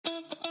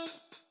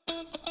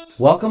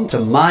Welcome to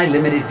My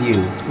Limited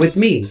View with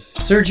me,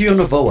 Sergio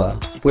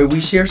Novoa, where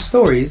we share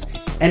stories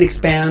and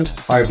expand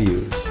our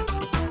views.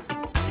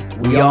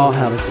 We all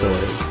have a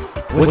story.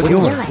 What's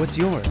yours? What's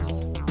yours?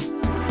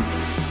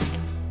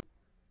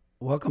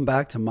 Welcome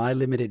back to My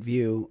Limited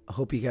View. I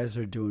hope you guys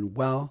are doing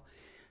well.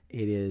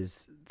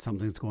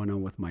 Something's going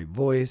on with my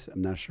voice.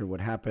 I'm not sure what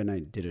happened.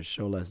 I did a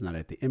show last night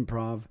at the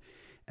Improv,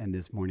 and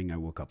this morning I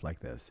woke up like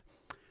this.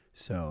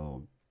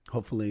 So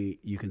hopefully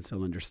you can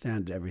still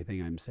understand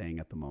everything I'm saying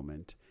at the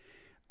moment.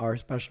 Our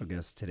special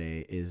guest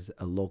today is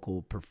a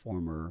local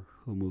performer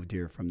who moved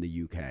here from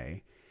the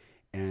UK.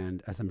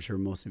 And as I'm sure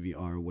most of you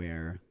are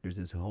aware, there's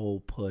this whole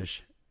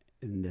push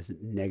in this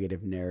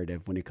negative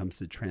narrative when it comes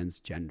to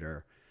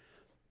transgender.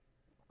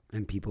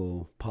 And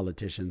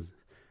politicians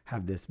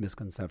have this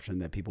misconception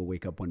that people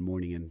wake up one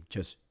morning and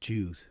just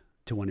choose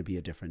to want to be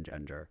a different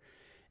gender.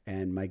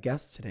 And my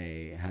guest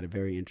today had a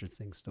very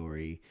interesting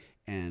story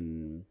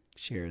and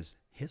shares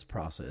his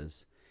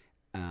process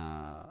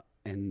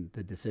and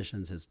the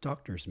decisions his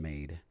doctors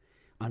made,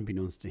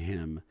 unbeknownst to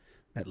him,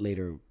 that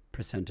later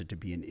presented to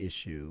be an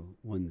issue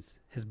once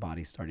his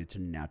body started to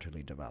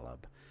naturally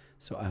develop.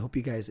 So I hope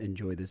you guys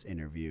enjoy this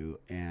interview.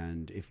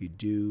 And if you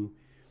do,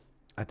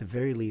 at the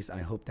very least,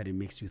 I hope that it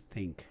makes you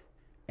think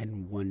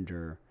and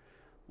wonder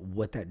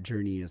what that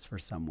journey is for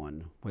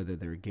someone, whether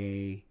they're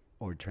gay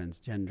or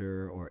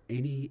transgender or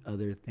any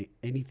other thing,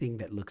 anything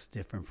that looks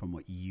different from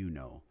what you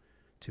know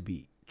to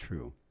be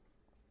true.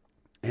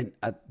 And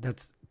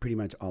that's pretty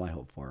much all I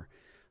hope for,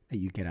 that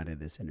you get out of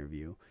this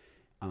interview.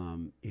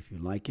 If you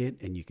like it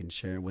and you can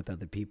share it with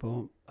other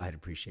people, I'd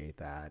appreciate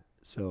that.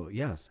 So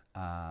yes,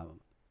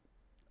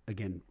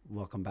 again,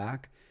 welcome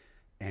back.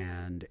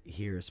 And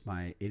here's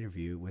my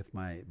interview with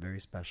my very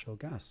special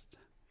guest.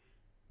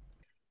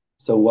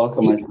 So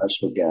welcome my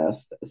special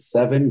guest,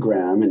 Seven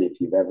Graham. And if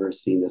you've ever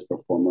seen this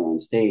performer on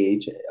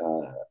stage,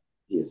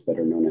 he is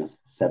better known as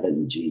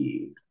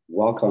 7G.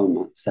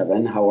 Welcome,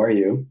 Seven. How are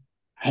you?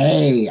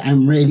 Hey,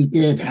 I'm really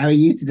good. How are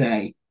you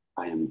today?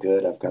 I am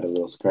good. I've got a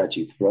little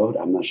scratchy throat.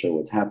 I'm not sure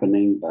what's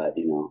happening, but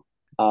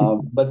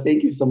but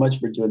thank you so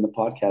much for doing the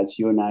podcast.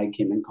 You and I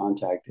came in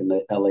contact in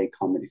the LA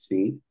comedy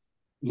scene.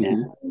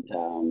 Mhm.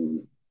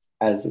 And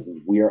as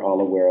we are all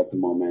aware at the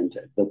moment,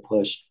 the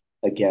push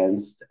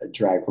against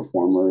drag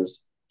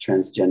performers,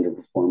 transgender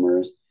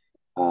performers,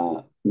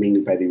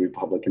 mainly by the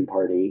Republican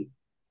Party,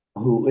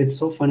 who it's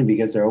so funny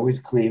because they're always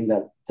claim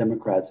that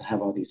Democrats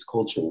have all these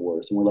culture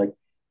wars. And we're like,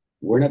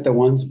 we're not the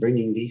ones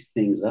bringing these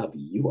things up.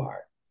 You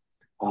are.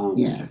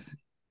 Yes.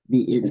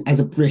 As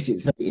a Brit,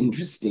 it's very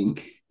interesting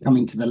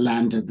coming to the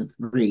land of the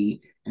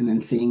free and then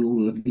seeing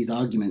all of these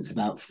arguments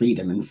about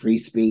freedom and free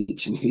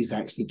speech and who's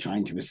actually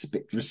trying to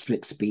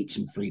restrict speech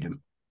and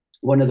freedom.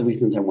 One of the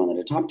reasons I wanted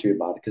to talk to you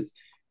about it, because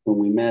when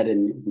we met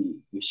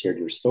and you shared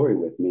your story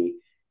with me,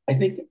 I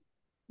think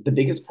the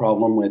biggest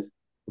problem with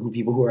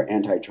people who are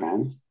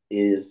anti-trans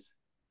is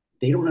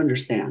they don't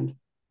understand.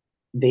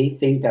 They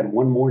think that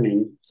one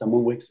morning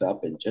someone wakes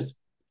up and just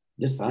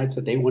decides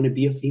that they want to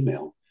be a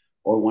female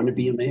or want to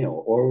be a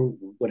male or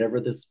whatever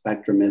the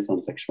spectrum is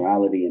on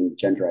sexuality and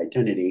gender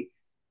identity.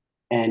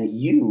 And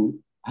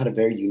you had a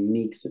very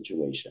unique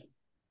situation.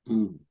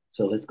 Mm.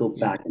 So let's go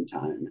back in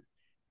time.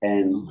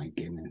 And oh my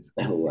goodness.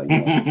 Oh, I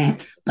know.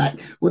 But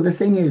well, the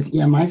thing is,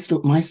 yeah, my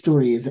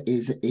story is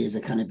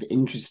a kind of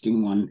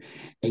interesting one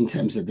in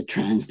terms of the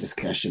trans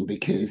discussion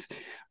because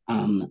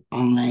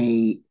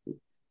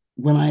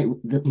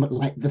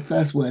the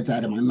first words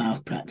out of my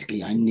mouth,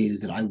 practically, I knew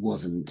that I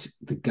wasn't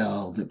the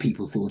girl that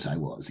people thought I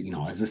was. You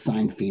know, I was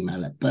assigned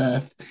female at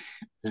birth,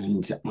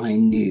 and I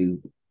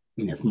knew,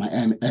 you know, from my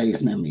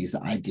earliest memories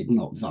that I did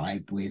not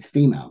vibe with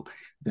female.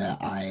 That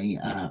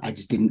I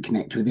just didn't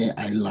connect with it.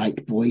 I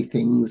liked boy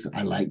things.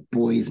 I liked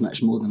boys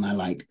much more than I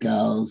liked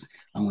girls.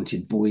 I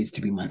wanted boys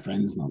to be my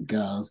friends, not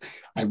girls.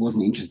 I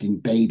wasn't interested in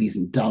babies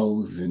and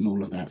dolls and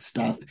all of that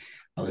stuff.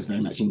 I was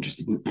very much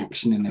interested in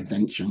action and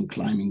adventure and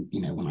climbing, you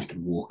know, when I could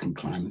walk and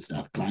climb and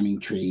stuff, climbing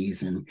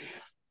trees and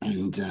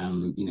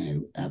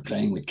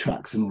playing with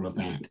trucks and all of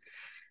that.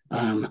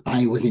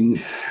 I was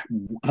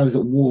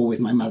at war with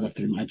my mother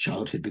through my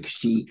childhood because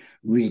she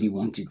really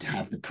wanted to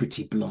have the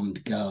pretty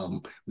blonde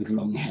girl with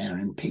long hair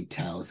and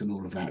pigtails and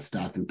all of that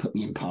stuff and put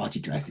me in party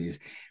dresses.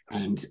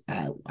 And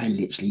I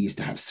literally used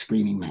to have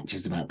screaming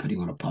matches about putting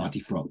on a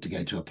party frock to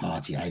go to a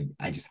party.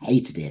 I just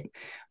hated it.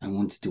 I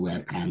wanted to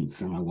wear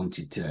pants and I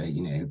wanted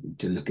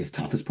to look as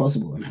tough as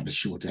possible and have as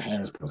shorter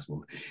hair as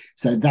possible.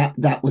 So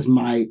that was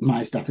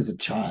my stuff as a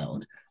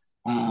child.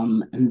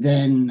 And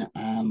then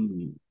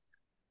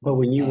but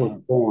when you were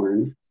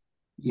born,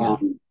 yeah.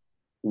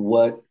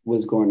 What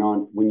was going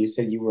on when you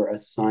said you were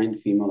assigned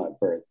female at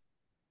birth?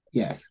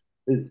 Yes.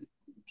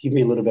 Give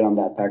me a little bit on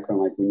that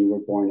background, like when you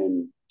were born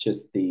and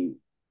just the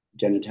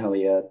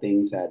genitalia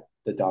things that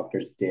the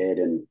doctors did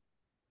and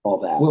all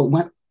that.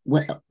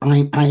 Well,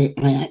 I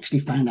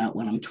actually found out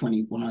when I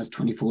was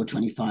 24,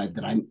 25,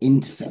 that I'm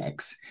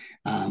intersex,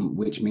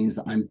 which means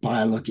that I'm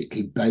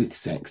biologically both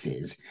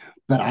sexes.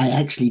 but I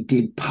actually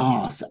did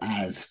pass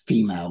as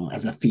female,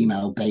 as a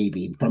female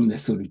baby from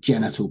this sort of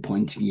genital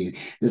point of view.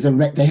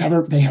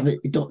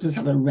 Doctors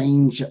have a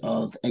range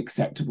of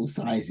acceptable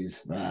sizes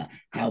for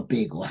how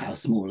big or how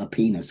small a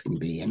penis can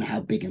be, and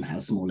how big and how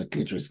small a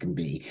clitoris can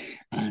be.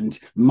 And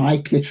my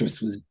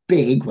clitoris was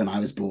big when I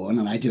was born,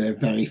 and I do a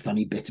very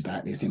funny bit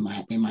about this in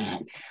my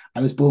act.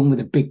 I was born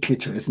with a big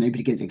clitoris.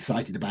 Nobody gets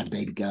excited about a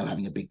baby girl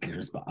having a big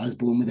clitoris, but I was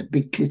born with a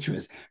big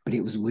clitoris, but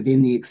it was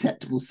within the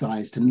acceptable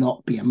size to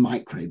not be a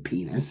micro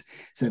penis.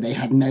 So they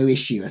had no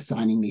issue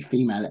assigning me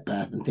female at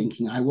birth and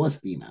thinking I was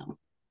female.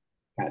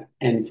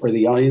 And for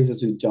the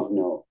audiences who don't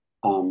know,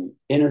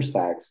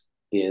 intersex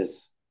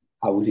is,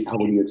 how would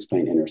you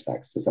explain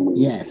intersex to someone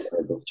who's Yes,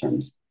 heard those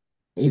terms?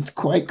 it's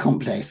quite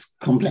complex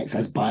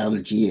as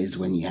biology is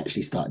when you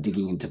actually start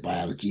digging into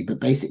biology. But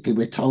basically,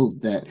 we're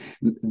told that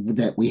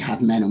we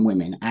have men and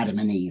women, Adam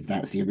and Eve.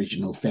 That's the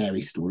original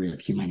fairy story of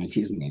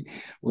humanity, isn't it?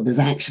 Well, there's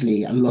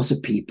actually a lot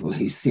of people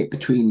who sit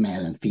between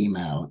male and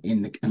female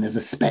and there's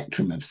a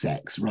spectrum of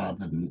sex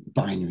rather than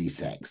binary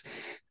sex.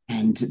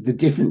 And the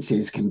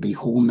differences can be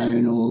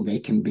hormonal. They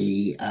can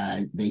be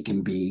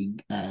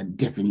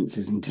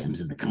differences in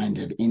terms of the kind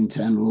of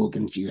internal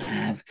organs you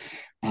have.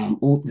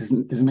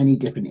 There's many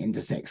different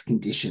intersex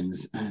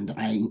conditions, and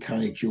I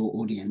encourage your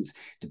audience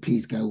to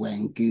please go away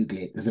and Google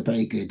it. There's a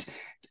very good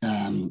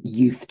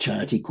youth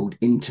charity called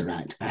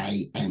Interact,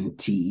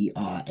 Interact,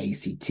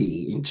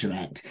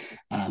 Interact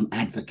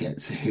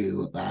advocates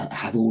who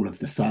have all of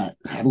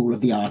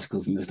the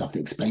articles and the stuff that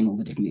explain all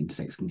the different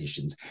intersex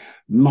conditions.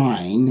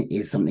 Mine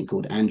is something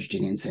called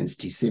androgen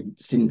insensitive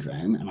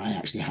syndrome, and I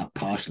actually have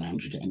partial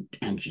androgen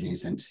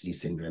insensitive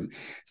syndrome.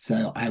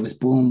 So I was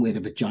born with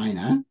a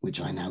vagina, which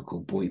I now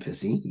call boy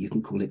pussy. You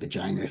can call it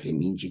vagina if it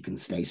means you can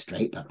stay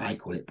straight, but I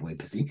call it boy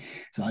pussy.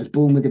 So I was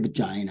born with a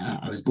vagina.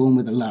 I was born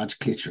with a large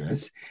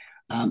clitoris.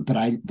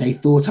 But they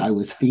thought I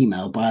was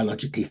female,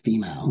 biologically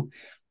female.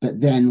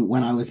 But then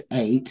when I was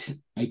 8,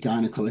 a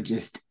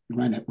gynecologist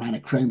ran a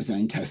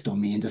chromosome test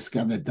on me and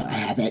discovered that I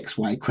have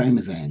XY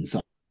chromosomes. So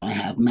I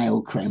have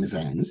male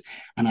chromosomes,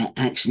 and I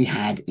actually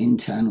had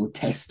internal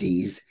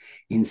testes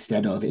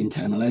instead of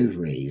internal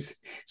ovaries.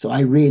 So I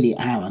really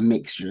am a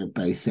mixture of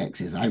both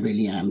sexes. I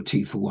really am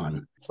 2 for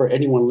 1. For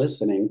anyone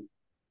listening,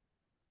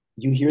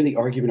 you hear the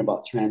argument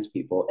about trans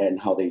people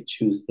and how they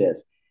choose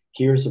this.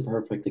 Here's a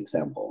perfect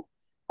example.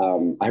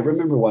 I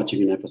remember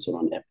watching an episode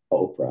on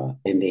Oprah,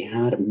 and they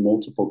had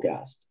multiple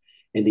guests,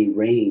 and they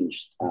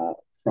ranged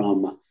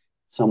from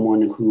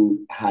someone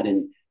who had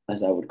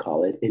as I would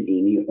call it, an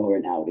innie or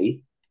an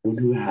outie, and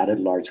who had a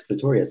large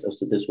clitoris.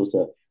 So this was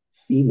a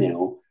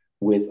female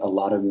with a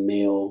lot of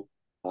male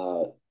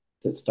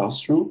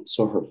testosterone.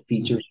 So her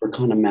features were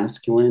kind of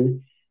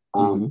masculine,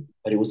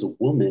 but it was a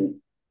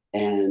woman,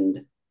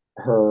 and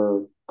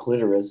her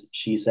clitoris,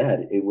 she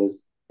said it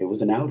was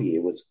an outie.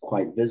 It was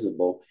quite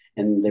visible.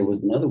 And there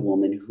was another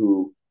woman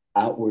who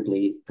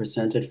outwardly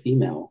presented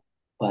female,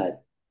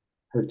 but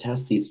her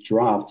testes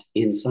dropped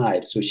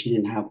inside, so she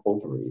didn't have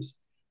ovaries.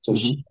 So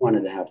she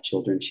wanted to have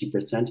children. She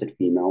presented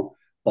female,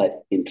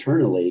 but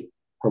internally,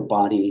 her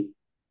body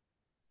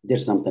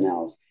did something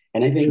else.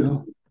 And I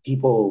think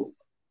people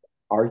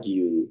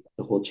argue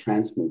the whole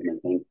trans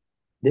movement thing.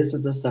 This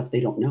is the stuff they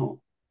don't know.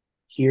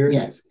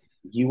 Here's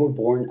you were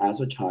born as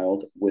a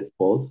child with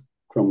both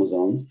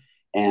chromosomes,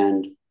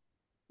 and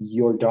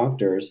your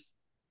doctors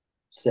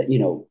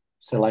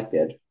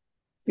selected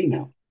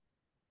female.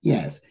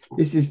 Yes,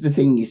 this is the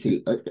thing, you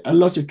see, a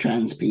lot of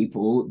trans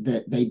people,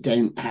 that they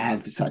don't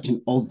have such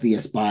an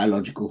obvious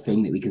biological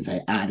thing that we can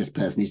say, this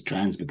person is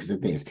trans because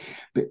of this.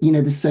 But,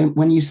 there's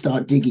when you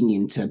start digging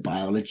into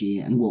biology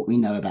and what we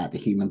know about the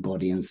human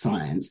body and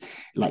science,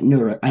 like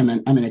I'm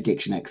an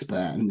addiction expert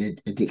and an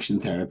addiction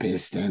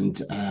therapist,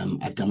 and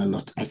I've done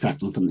I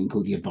sat on something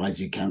called the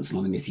Advisory Council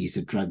on the Misuse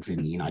of Drugs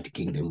in the United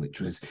Kingdom, which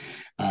was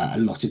a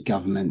lot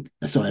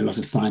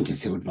of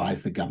scientists who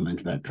advise the government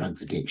about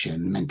drugs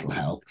addiction, mental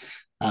health.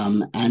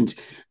 And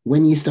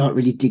when you start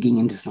really digging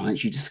into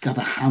science, you discover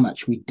how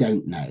much we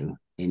don't know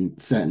in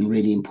certain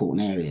really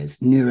important areas.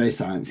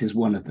 Neuroscience is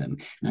one of them.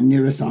 Now,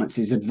 neuroscience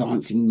is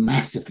advancing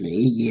massively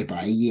year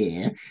by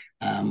year,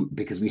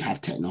 because we have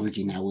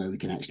technology now where we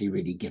can actually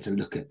really get a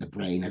look at the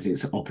brain as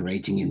it's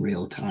operating in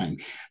real time.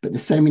 But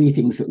there's so many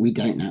things that we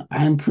don't know.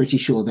 I'm pretty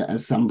sure that at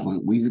some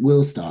point we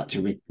will start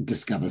to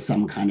discover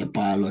some kind of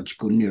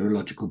biological,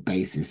 neurological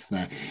basis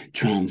for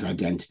trans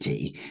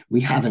identity.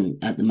 We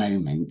haven't at the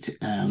moment,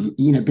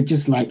 but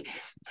just like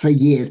for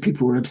years,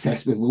 people were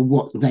obsessed with, well,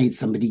 what made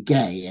somebody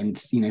gay? And,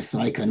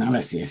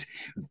 psychoanalysis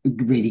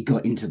really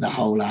got into the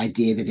whole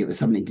idea that it was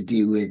something to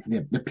do with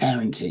the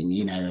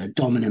parenting, a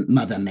dominant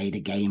mother made a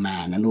gay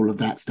man and all of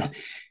that stuff.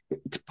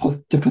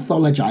 To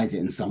pathologize it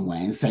in some way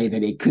and say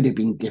that it could have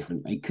been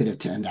different. They could have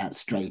turned out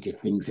straight if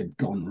things had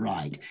gone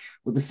right.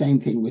 Well, the same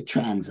thing with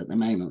trans at the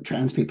moment.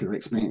 Trans people are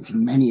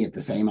experiencing many of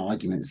the same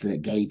arguments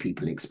that gay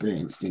people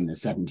experienced in the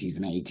 70s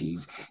and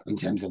 80s in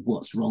terms of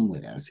what's wrong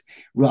with us,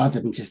 rather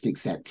than just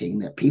accepting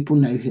that people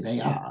know who they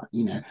are.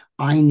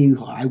 I knew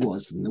who I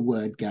was from the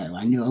word go.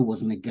 I knew I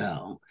wasn't a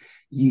girl.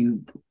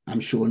 you, I'm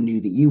sure, knew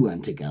that you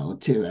weren't a girl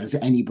too, as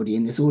anybody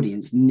in this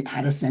audience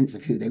had a sense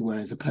of who they were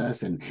as a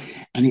person.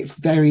 And it's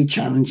very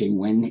challenging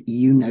when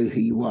you know who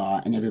you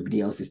are and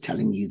everybody else is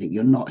telling you that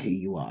you're not who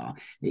you are.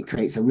 It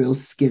creates a real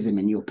schism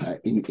in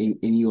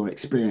your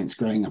experience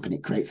growing up, and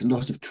it creates a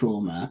lot of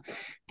trauma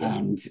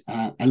and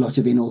a lot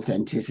of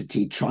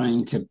inauthenticity.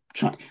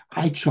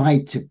 I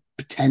tried to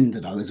pretend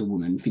that I was a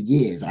woman for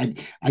years. I'd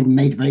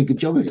made a very good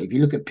job of it. If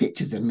you look at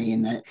pictures of me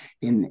in the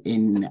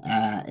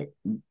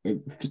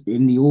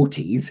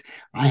aughties,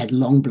 I had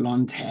long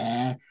blonde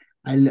hair.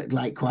 I looked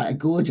like quite a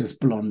gorgeous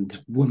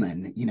blonde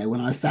woman. You know,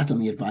 when I sat on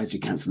the advisory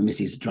council of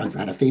misuse of drugs, I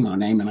had a female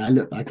name and I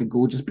looked like a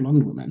gorgeous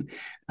blonde woman.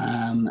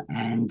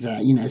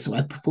 You know, so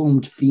I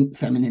performed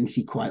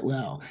femininity quite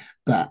well,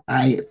 but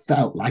I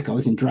felt like I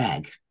was in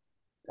drag.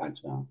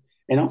 Gotcha.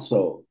 And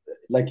also,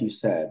 like you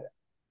said,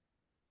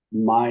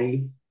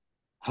 my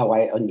how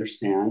I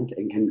understand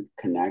and can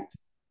connect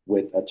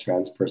with a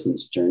trans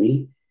person's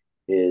journey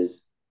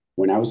is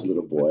when I was a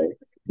little boy,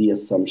 the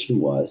assumption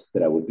was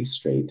that I would be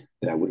straight,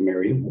 that I would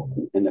marry a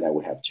woman, and that I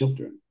would have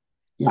children. I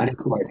Yes, of didn't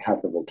quite course.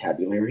 have the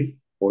vocabulary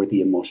or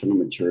the emotional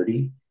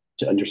maturity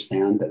to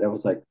understand that I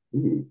was like,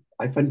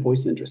 I find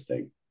boys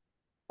interesting.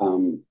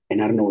 And I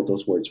don't know what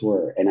those words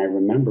were. And I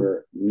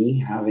remember me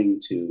having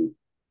to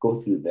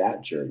go through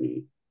that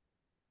journey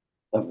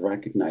of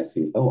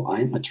recognizing, oh,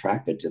 I'm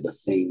attracted to the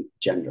same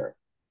gender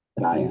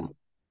that I am, Mm,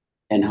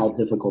 and how yeah.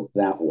 difficult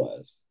that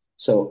was.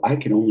 So I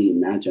can only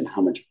imagine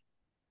how much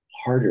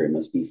harder it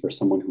must be for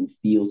someone who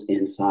feels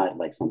inside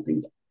like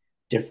something's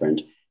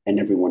different and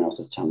everyone else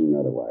is telling you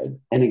otherwise.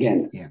 And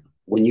again, Yeah.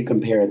 when you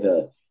compare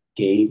the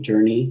gay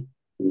journey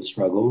and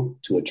struggle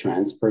to a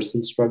trans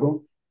person's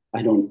struggle,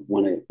 I don't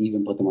want to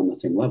even put them on the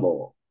same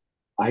level.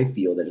 I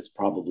feel that it's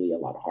probably a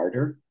lot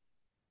harder.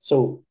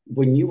 So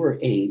when you were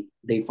 8,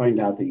 they find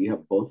out that you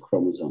have both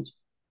chromosomes.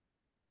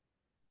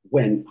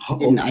 When how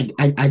Didn't old?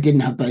 I didn't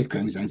have both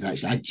chromosomes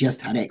actually. I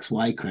just had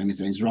XY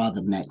chromosomes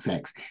rather than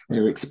XX. They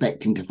were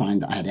expecting to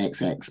find that I had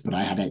XX, but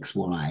I had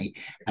XY,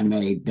 and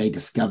they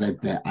discovered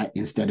that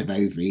instead of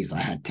ovaries, I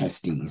had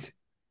testes.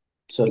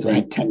 So So I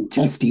then, had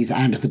testes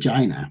and a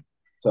vagina.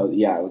 so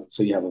yeah,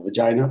 so you have a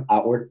vagina,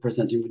 outward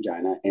presenting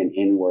vagina, and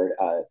inward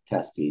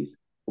testes.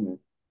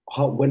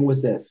 How? When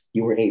was this?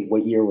 You were 8.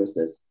 What year was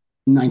this?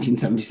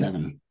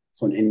 1977.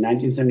 So in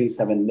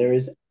 1977, there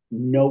is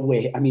no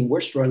way. I mean,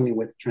 we're struggling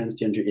with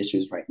transgender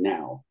issues right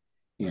now.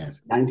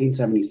 Yes.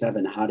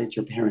 1977, how did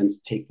your parents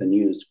take the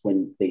news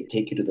when they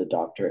take you to the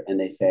doctor and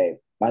they say,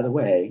 by the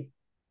way,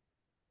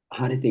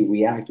 how did they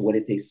react? What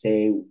did they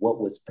say?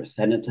 What was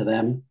presented to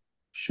them?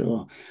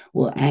 Sure.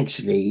 Well,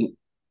 actually,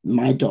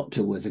 my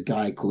doctor was a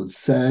guy called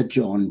Sir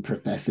John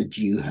Professor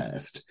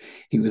Dewhurst.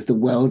 He was the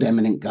world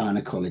eminent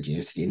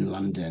gynecologist in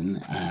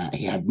London.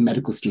 He had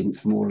medical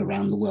students from all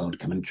around the world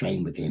come and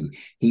train with him.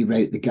 He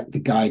wrote the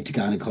Guide to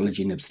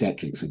Gynecology and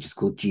Obstetrics, which is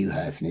called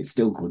Dewhurst, and it's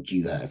still called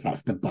Dewhurst.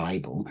 That's the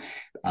Bible.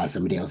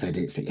 Somebody else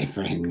edits it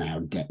for him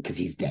now because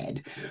he's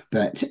dead.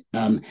 But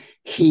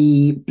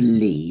he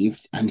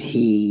believed and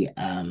he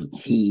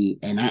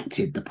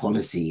enacted the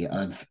policy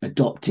of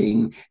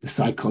adopting the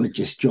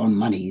psychologist John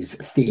Money's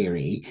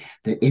theory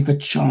that if a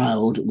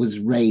child was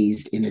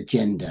raised in a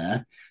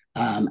gender,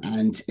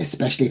 and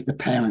especially if the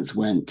parents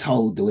weren't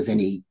told there was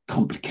any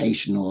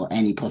complication or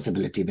any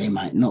possibility they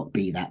might not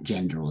be that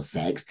gender or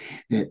sex,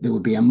 that there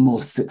would be a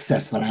more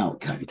successful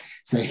outcome.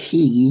 So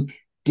he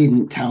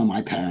didn't tell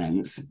my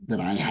parents that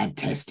I had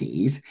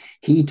testes.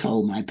 He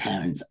told my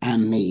parents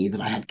and me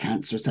that I had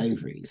cancerous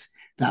ovaries.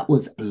 That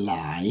was a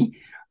lie.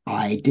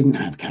 I didn't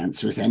have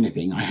cancerous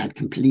anything. I had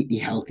completely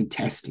healthy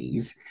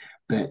testes,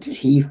 but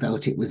he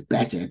felt it was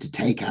better to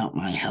take out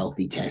my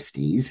healthy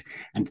testes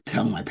and to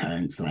tell my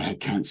parents that I had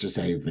cancerous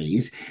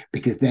ovaries,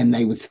 because then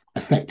they would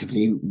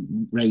effectively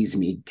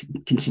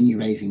continue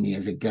raising me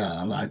as a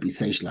girl. I'd be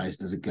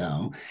socialized as a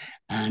girl.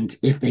 And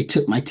if they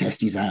took my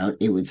testes out,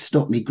 it would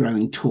stop me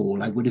growing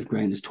tall. I would have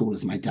grown as tall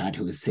as my dad,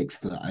 who was 6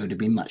 foot. I would have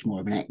been much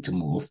more of an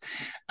ectomorph.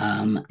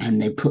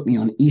 And they put me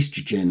on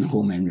estrogen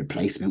hormone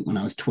replacement when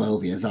I was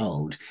 12 years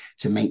old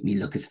to make me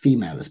look as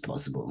female as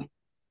possible.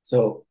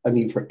 So, I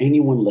mean, for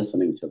anyone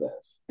listening to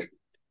this,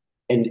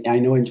 and I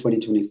know in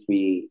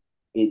 2023,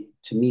 it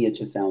to me it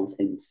just sounds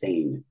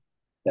insane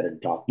that a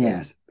doctor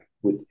Yes.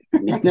 would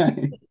make No.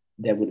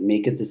 that would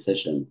make a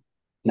decision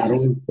not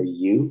Yes. only for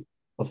you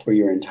but for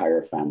your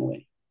entire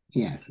family.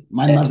 Yes,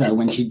 my And, mother,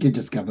 when she did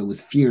discover,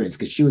 was furious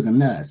because she was a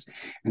nurse,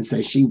 and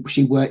so she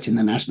worked in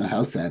the National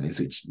Health Service,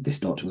 which this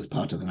doctor was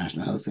part of the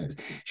National Health Service.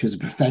 She was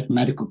a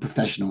medical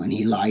professional, and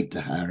he lied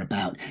to her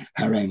about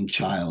her own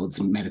child's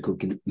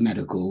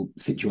medical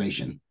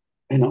situation.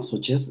 and also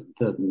just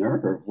the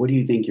nerve. What do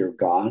you think you're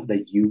God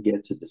that you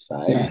get to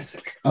decide? Yes.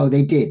 Oh,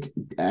 they did.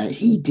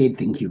 He did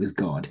think he was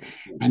God.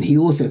 And he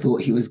also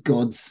thought he was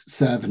God's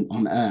servant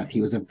on earth.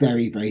 He was a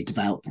very, very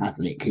devout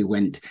Catholic who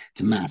went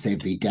to Mass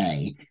every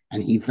day.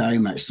 And he very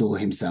much saw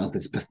himself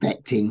as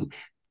perfecting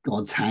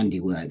God's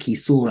handiwork. He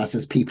saw us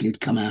as people who'd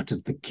come out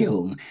of the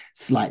kiln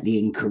slightly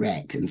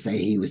incorrect. And so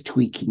he was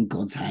tweaking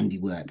God's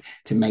handiwork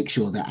to make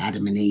sure that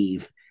Adam and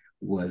Eve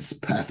was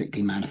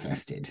perfectly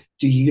manifested.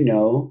 Do you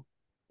know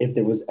if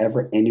there was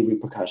ever any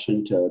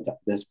repercussion to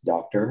this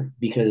doctor?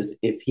 Because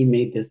if he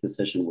made this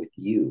decision with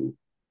you,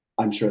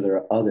 I'm sure there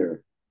are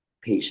other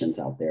patients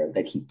out there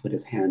that he put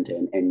his hand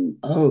in and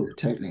Oh,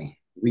 totally.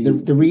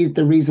 reused.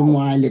 The reason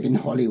why I live in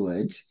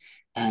Hollywood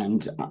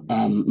and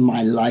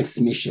my life's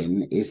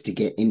mission is to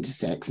get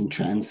intersex and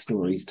trans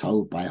stories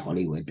told by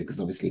Hollywood,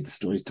 because obviously the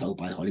stories told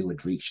by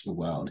Hollywood reach the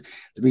world.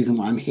 The reason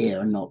why I'm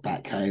here and not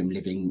back home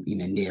living,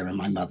 nearer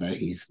my mother,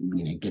 who's,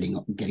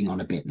 getting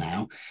on a bit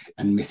now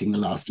and missing the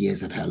last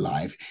years of her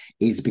life,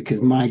 is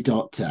because my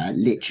doctor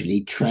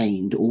literally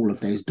trained all of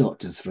those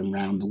doctors from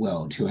around the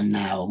world who are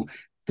now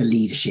the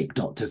leadership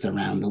doctors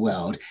around the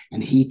world,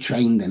 and he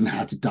trained them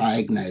how to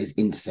diagnose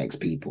intersex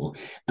people.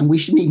 And we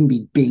shouldn't even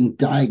be being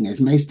diagnosed.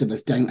 Most of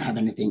us don't have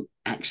anything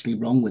actually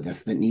wrong with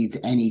us that needs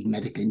any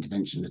medical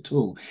intervention at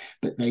all,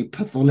 but they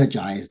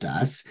pathologized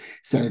us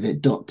so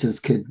that doctors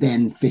could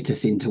then fit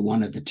us into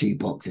one of the two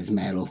boxes,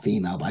 male or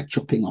female, by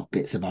chopping off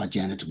bits of our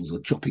genitals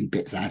or chopping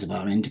bits out of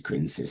our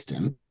endocrine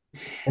system.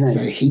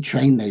 So he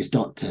trained those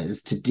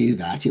doctors to do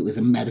that. It was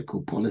a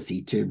medical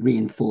policy to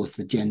reinforce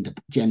the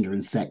gender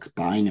and sex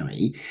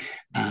binary.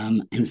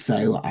 And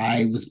so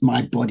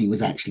my body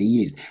was actually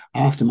used.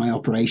 After my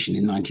operation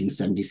in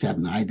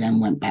 1977, I then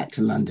went back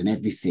to London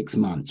every 6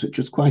 months, which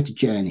was quite a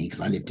journey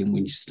because I lived in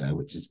Winchester,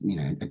 which is,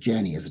 a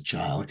journey as a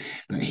child.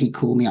 But he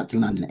called me up to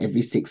London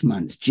every 6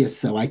 months just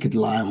so I could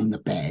lie on the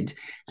bed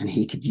and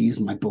he could use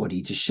my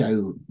body to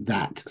show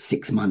that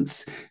 6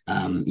 months,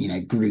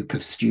 group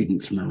of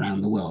students from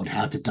around the world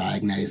how to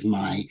diagnose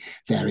my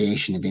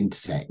variation of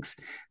intersex.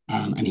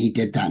 And he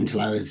did that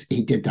until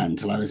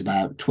I was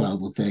about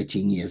 12 or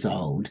 13 years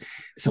old.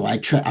 So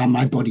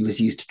my body was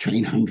used to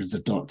train hundreds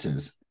of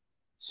doctors.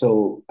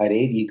 So at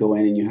 8, you go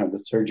in and you have the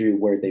surgery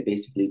where they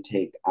basically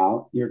take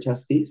out your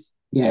testes.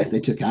 Yes, they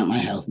took out my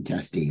healthy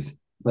testes.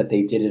 But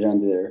they did it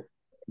under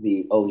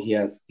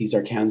these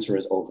are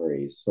cancerous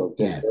ovaries. So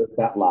yes,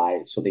 that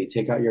lie. So they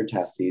take out your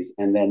testes,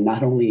 and then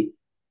not only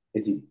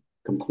is he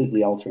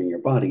completely altering your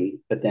body,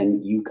 but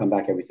then you come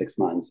back every 6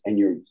 months and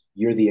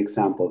you're the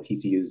example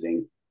he's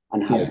using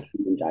on how to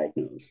treat and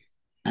diagnose.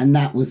 And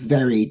that was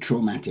very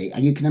traumatic.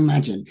 And you can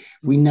imagine,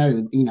 we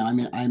know,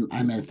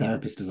 I'm a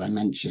therapist, as I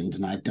mentioned,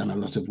 and I've done a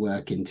lot of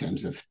work in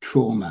terms of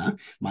trauma,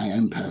 my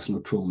own personal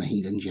trauma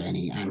healing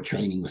journey, and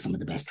training with some of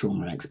the best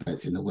trauma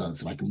experts in the world,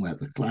 so I can work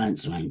with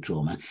clients around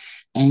trauma.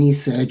 Any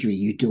surgery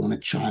you do on a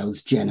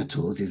child's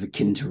genitals is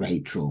akin to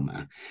rape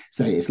trauma.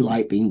 So it's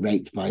like being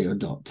raped by your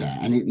doctor.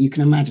 And you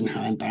can imagine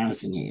how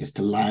embarrassing it is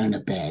to lie on a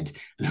bed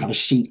and have a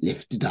sheet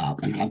lifted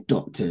up and have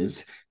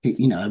doctors,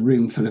 a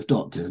room full of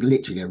doctors,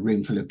 literally a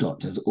room full of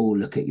doctors, all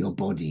look at your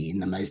body in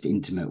the most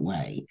intimate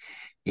way.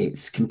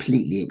 It's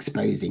completely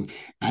exposing.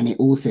 And it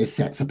also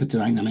sets up a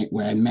dynamic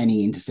where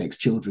many intersex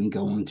children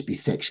go on to be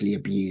sexually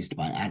abused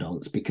by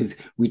adults because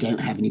we don't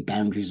have any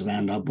boundaries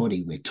around our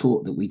body. We're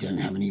taught that we don't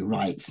have any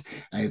rights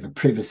over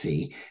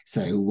privacy.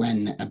 So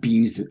when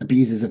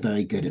abusers are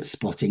very good at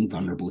spotting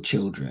vulnerable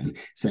children.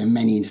 So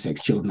many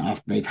intersex children,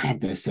 after they've had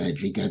their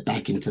surgery, go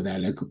back into their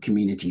local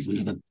communities and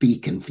have a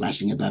beacon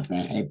flashing above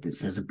their head that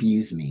says,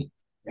 "Abuse me."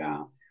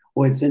 Yeah.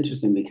 Well, it's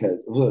interesting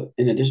because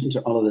in addition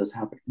to all of this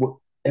happening,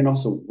 and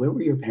also, where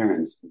were your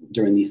parents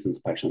during these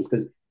inspections?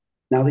 Because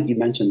now that you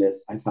mentioned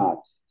this, I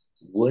thought,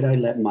 would I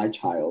let my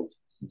child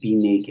be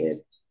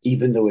naked,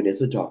 even though it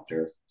is a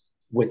doctor,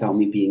 without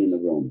me being in the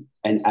room?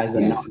 And as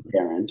a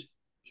non-parent,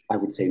 I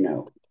would say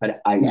no.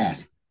 But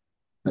yes.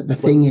 But the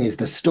thing is,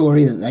 the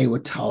story that they were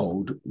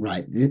told,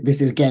 right, this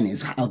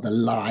is how the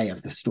lie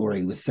of the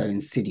story was so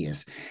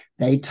insidious.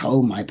 They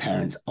told my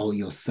parents, "Oh,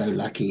 you're so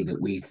lucky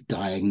that we've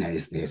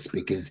diagnosed this,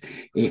 because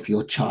if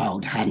your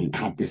child hadn't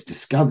had this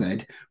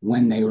discovered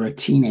when they were a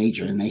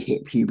teenager and they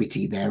hit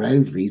puberty, their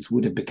ovaries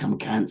would have become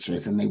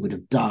cancerous and they would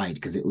have died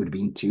because it would have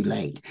been too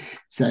late."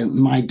 So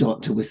my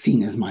doctor was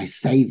seen as my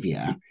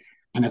savior.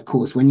 And of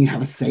course, when you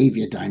have a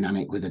savior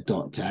dynamic with a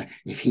doctor,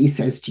 if he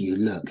says to you,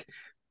 "Look,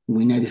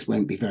 we know this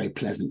won't be very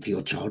pleasant for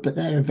your child, but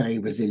they're a very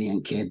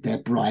resilient kid.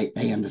 They're bright.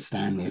 They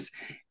understand this.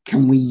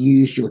 Can we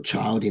use your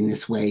child in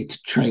this way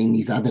to train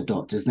these other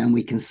doctors? Then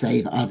we can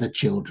save other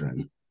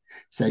children."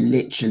 So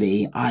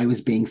literally, I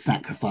was being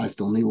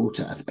sacrificed on the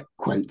altar of,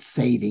 quote,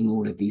 saving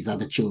all of these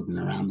other children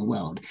around the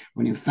world,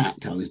 when in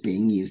fact I was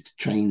being used to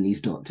train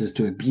these doctors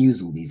to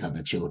abuse all these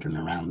other children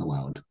around the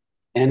world.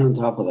 And on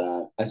top of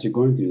that, as you're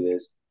going through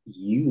this,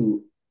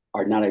 you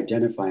are not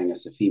identifying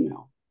as a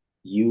female.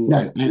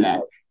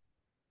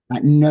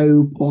 At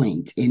no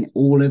point in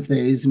all of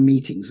those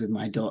meetings with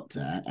my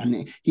doctor,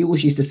 and he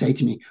always used to say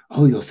to me,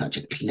 "Oh, you're such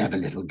a clever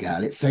little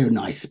girl. It's so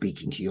nice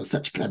speaking to you. You're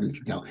such a clever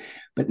little girl,"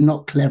 but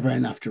not clever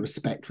enough to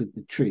respect with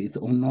the truth,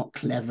 or not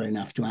clever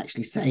enough to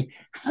actually say,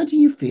 "How do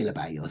you feel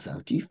about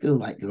yourself? Do you feel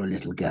like you're a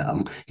little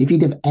girl?" If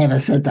he'd have ever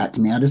said that to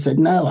me, I'd have said,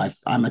 "No,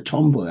 I'm a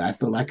tomboy. I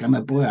feel like I'm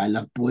a boy. I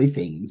love boy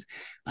things.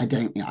 I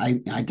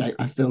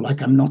feel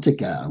like I'm not a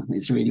girl."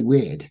 It's really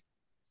weird.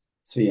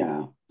 So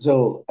yeah.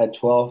 So at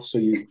 12, so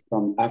you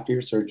from after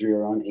your surgery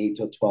around 8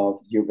 till 12,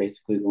 you're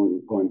basically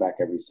going back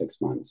every 6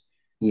 months.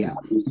 Yeah.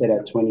 You said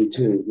at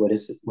 22, what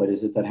is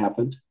it that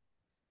happened?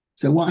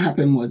 So what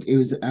happened was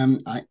I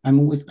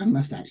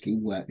must actually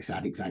work this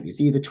out exactly.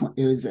 It's either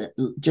it was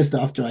just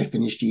after I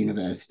finished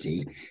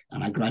university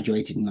and I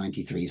graduated in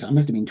 93, so I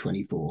must have been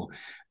 24.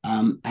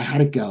 I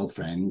had a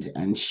girlfriend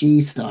and she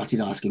started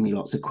asking me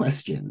lots of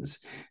questions.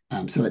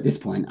 So at this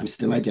point, I'm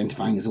still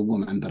identifying as a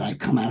woman, but I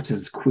come out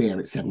as queer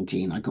at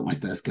 17. I got my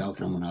first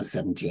girlfriend when I was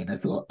 17. I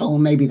thought, oh,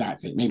 maybe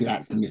that's it. Maybe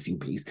that's the missing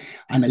piece.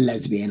 I'm a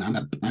lesbian.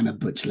 I'm a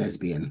butch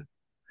lesbian.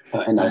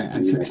 And that's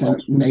And so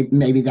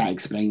maybe that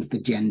explains the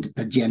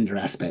gender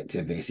aspect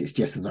of this. It's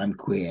just that I'm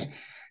queer.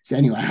 So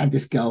anyway, I had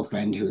this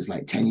girlfriend who was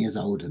like 10 years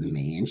older than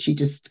me, and she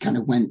just kind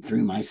of went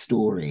through my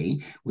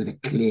story with a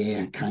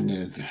clear kind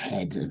of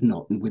head of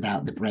not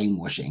without the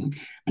brainwashing,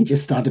 and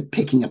just started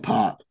picking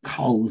apart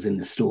holes in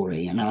the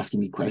story and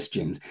asking me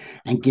questions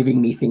and giving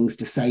me things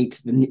to say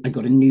to I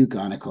got a new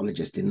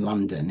gynecologist in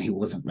London who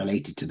wasn't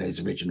related to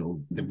those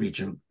original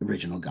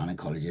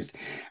gynecologist.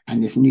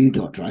 And this new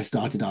doctor, I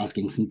started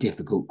asking some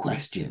difficult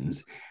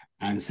questions.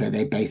 And so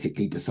they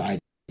basically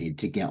decided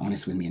to get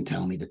honest with me and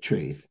tell me the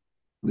truth,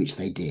 which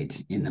they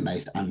did in the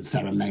most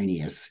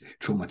unceremonious,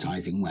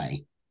 traumatizing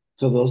way.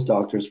 So those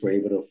doctors were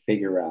able to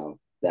figure out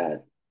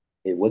that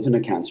it wasn't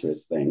a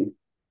cancerous thing.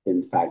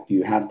 In fact,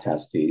 you have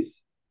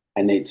testes,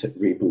 and they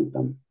removed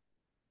them.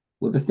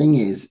 Well, the thing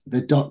is,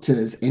 the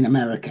doctors in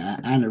America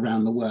and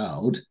around the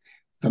world,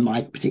 for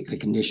my particular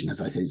condition, as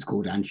I said, it's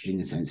called androgen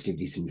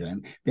insensitivity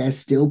syndrome. They're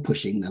still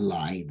pushing the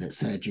lie that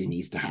surgery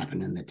needs to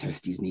happen and that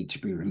testes need to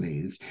be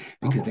removed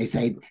because they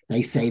say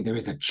there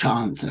is a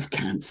chance of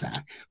cancer.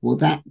 Well,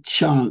 that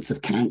chance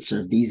of cancer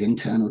of these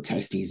internal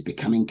testes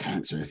becoming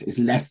cancerous is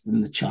less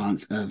than the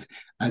chance of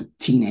a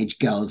teenage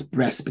girl's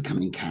breast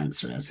becoming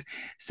cancerous.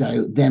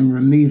 So them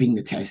removing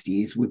the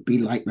testes would be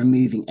like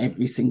removing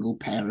every single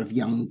pair of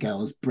young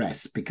girls'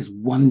 breasts because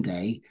one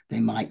day they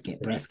might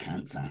get breast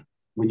cancer.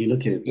 When you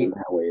look at it in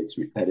that way,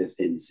 that is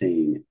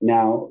insane.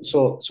 Now,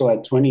 so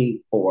at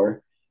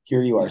 24,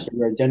 here you are. Yeah. So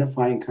you're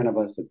identifying kind of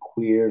as a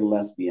queer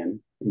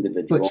lesbian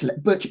individual.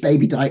 Butch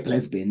baby dyke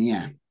lesbian,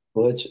 yeah.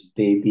 Butch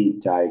baby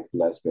dyke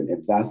lesbian.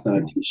 If that's not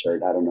a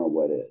t-shirt, I don't know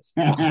what is.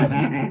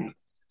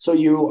 So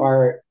you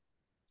are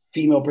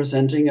female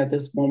presenting at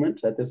this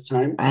moment, at this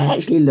time? I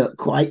actually look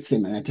quite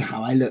similar to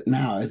how I look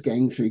now. I was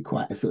going through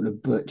quite a sort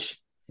of butch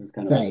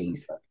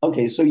phase.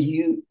 Okay, so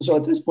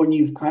at this point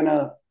you've kind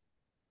of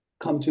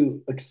come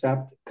to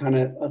accept kind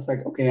of it's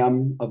like, okay,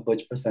 I'm a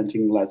butch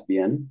presenting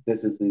lesbian.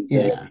 This is the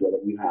idea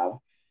that you have.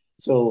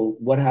 So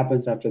what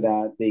happens after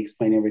that? They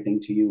explain everything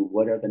to you.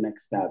 What are the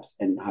next steps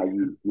and how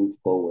you move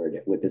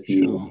forward with this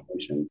new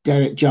information?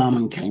 Derek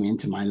Jarman came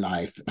into my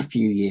life a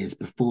few years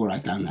before I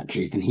found that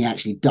truth, and he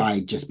actually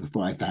died just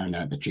before I found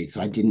out the truth.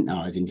 So I didn't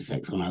know I was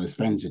intersex when I was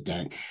friends with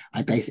Derek.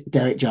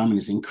 Derek Jarman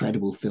is an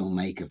incredible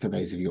filmmaker. For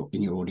those of you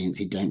in your audience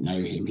who don't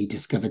know him, he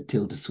discovered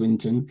Tilda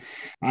Swinton.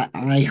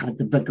 I had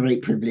the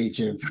great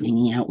privilege of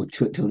hanging out with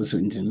Tilda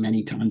Swinton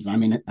many times.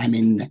 I'm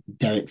in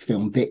Derek's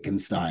film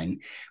Wittgenstein,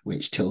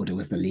 which Tilda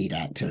was the lead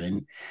actor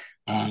in.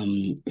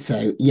 Derek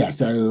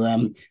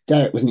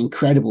was an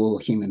incredible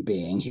human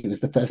being. He was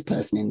the first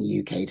person in the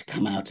UK to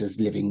come out as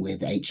living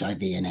with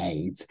HIV and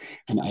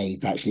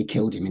AIDS actually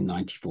killed him in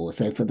 94.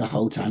 So for the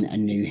whole time I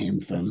knew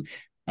him from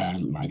I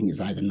think it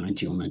was either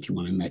 90 or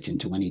 91 I met him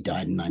to when he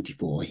died in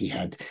 94. He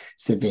had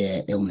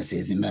severe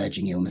illnesses,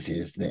 emerging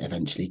illnesses that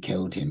eventually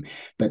killed him.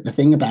 But the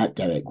thing about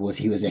Derek was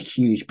he was a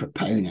huge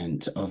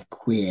proponent of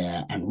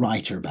queer and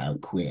writer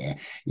about queer.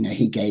 You know,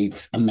 he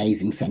gave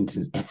amazing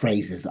phrases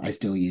that I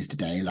still use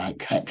today, like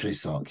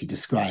heterosoc. He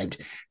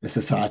described the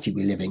society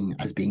we live in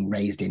as being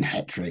raised in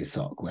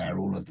heterosoc, where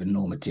all of the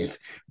normative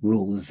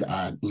rules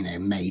are,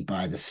 made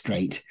by the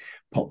straight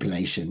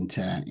population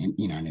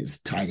and it's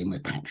tied in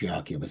with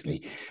patriarchy,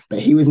 obviously. But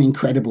he was an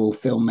incredible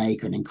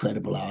filmmaker, an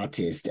incredible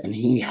artist, and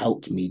he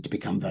helped me to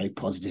become very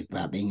positive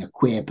about being a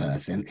queer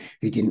person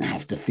who didn't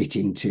have to fit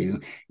into,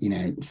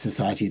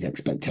 society's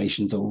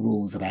expectations or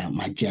rules about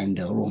my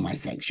gender or my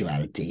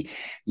sexuality.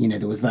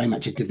 There was very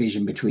much a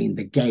division between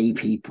the gay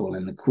people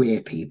and the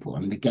queer people,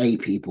 and the gay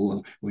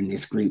people were in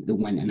this group that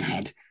went and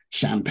had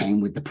champagne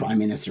with the prime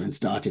minister and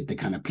started the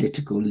kind of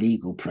political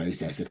legal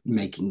process of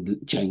making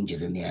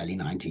changes in the early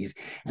 90s.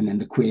 And then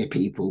the queer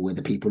people were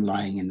the people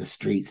lying in the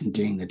streets and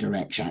doing the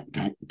direct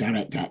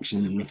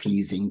action and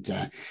refusing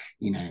to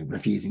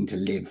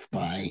live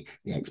by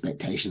the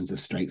expectations of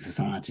straight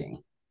society.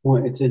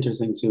 Well, it's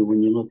interesting too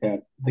when you look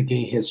at the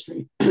gay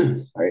history,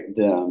 sorry,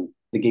 the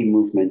gay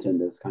movement in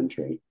this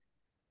country.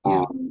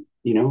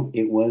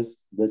 It was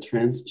the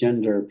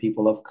transgender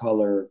people of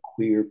color,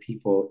 queer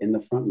people in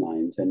the front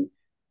lines. And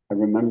I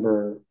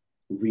remember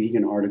reading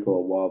an article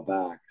a while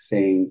back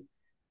saying,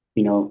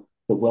 the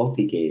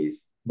wealthy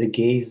gays, the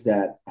gays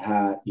that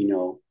had,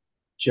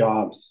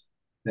 jobs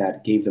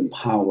that gave them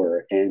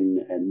power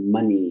and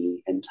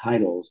money and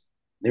titles,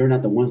 they're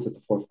not the ones at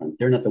the forefront.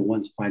 They're not the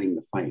ones fighting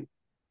the fight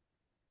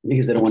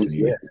because they don't want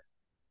to risk.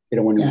 They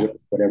don't want to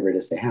risk whatever it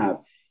is they have.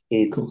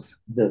 It's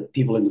the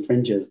people in the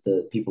fringes,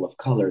 the people of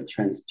color,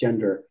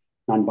 transgender,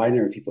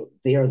 non-binary people.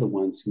 They are the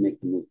ones who make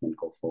the movement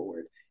go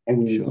forward. And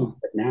when you look Sure.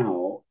 at it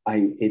now,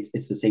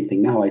 it's the same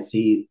thing now. I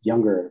see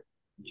younger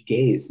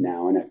gays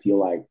now, and I feel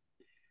like,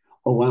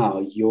 oh wow,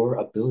 your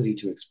ability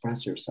to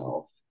express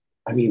yourself.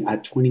 I mean,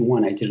 at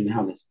 21, I didn't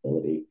have this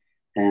ability.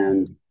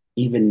 And Mm.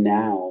 even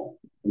now,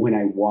 when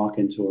I walk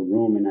into a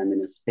room and I'm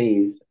in a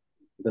space,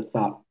 the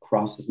thought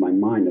crosses my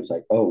mind. It's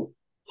like, oh,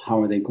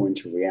 how are they going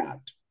to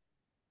react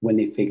when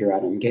they figure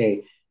out I'm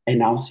gay?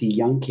 And I'll see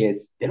young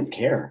kids, they don't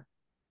care.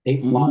 They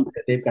flaunt Mhm.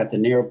 it. They've got the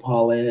nail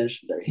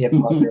polish, their hip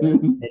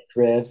huggers,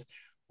 midriffs,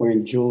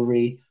 wearing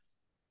jewelry.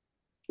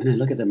 And I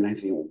look at them and I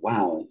think,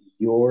 wow,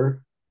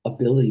 your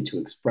ability to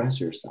express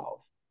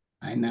yourself.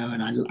 I know,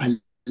 and I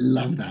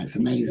love that. It's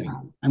amazing.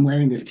 Yeah. I'm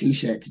wearing this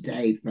T-shirt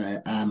today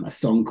for a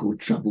song called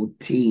 "Troubled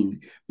Teen"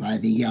 by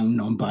the young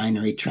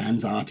non-binary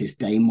trans artist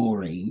Day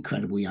Mori,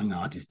 incredible young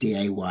artist,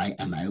 Daymori.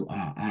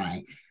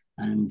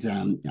 And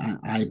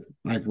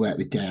I've worked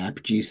with Day. I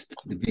produced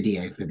the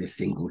video for this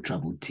single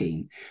 "Troubled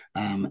Teen,"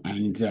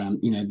 and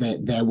you know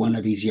they're one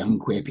of these young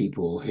queer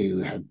people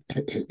who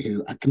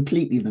are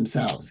completely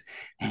themselves,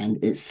 and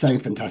it's so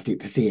fantastic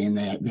to see. And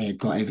they've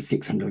got over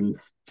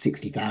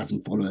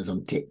 660,000 followers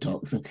on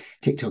TikTok. So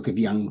TikTok of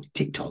young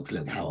TikToks.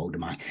 Look, how old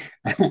am I?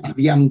 Of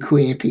young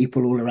queer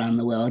people all around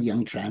the world,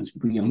 young trans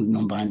people, young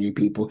non-binary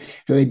people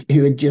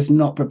who are just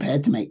not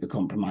prepared to make the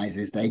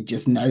compromises. They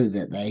just know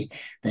that they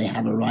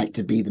have a right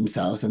to be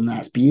themselves, and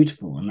that's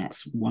beautiful and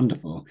that's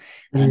wonderful.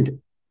 And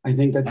And I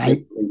think that's the I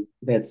other thing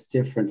that's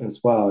different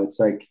as well. It's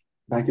like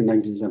back in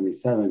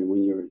 1977,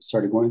 when you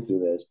started going through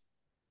this,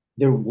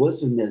 there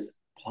wasn't this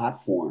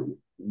platform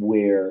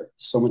where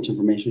so much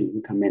information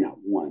can come in at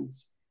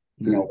once.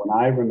 You know, no. when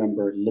I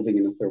remember living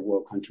in a third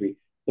world country,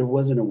 there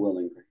wasn't a Will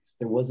and Grace,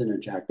 there wasn't a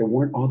Jack, there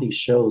weren't all these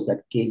shows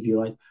that gave you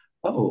like,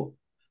 oh,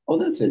 oh,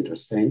 that's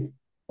interesting.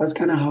 That's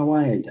kind of how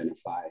I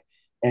identify.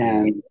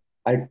 Yeah. And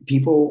I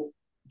people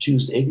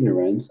choose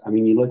ignorance. I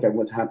mean, you look at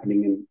what's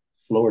happening in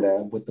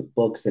Florida with the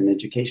books and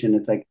education.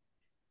 It's like,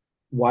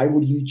 why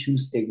would you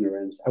choose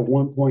ignorance? At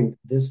one point,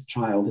 this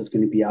child is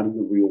going to be out in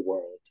the real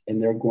world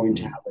and they're going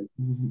to Mm. have a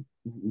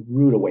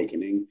rude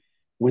awakening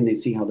when they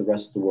see how the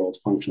rest of the world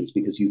functions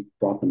because you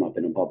brought them up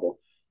in a bubble.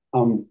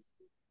 Um,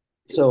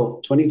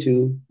 so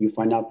 22, you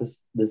find out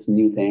this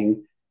new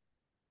thing.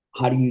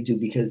 How do you do?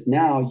 Because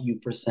now you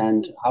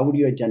present. How would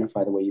you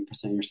identify the way you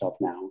present yourself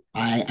now?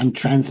 I am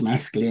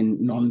transmasculine,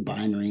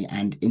 non-binary,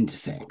 and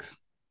intersex.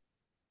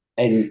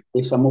 And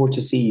if someone were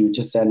to see you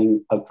just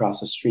standing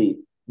across the street,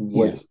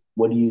 Yes.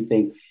 what do you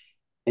think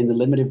in the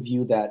limited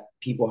view that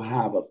people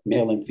have of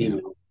male and Yeah.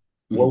 female?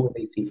 What Mm. would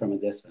they see from a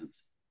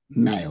distance?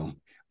 Male.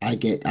 I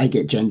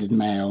get gendered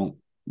male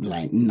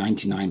like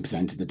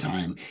 99% of the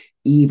time,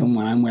 even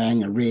when I'm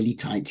wearing a really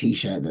tight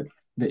t-shirt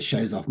that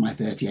shows off my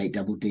 38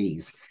 double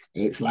D's.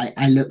 It's like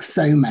I look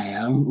so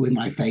male with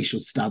my facial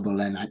stubble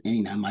and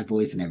you know my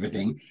voice and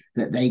everything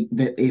that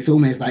it's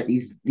almost like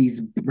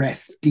these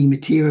breasts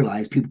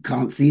dematerialize. People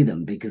can't see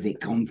them because it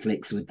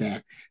conflicts with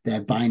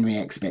their binary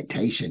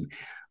expectation.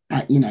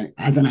 You know,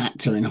 as an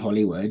actor in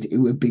Hollywood, it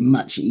would be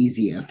much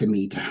easier for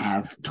me to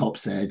have top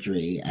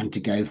surgery and to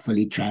go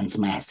fully trans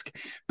mask.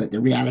 But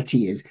the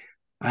reality is,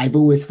 I've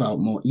always felt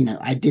more, you know,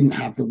 I didn't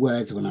have the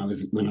words when I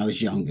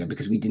was younger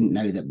because we didn't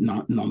know that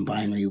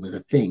non-binary was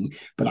a thing.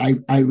 But I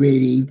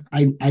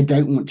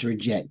don't want to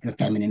reject the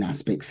feminine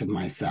aspects of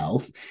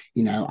myself.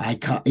 You know, I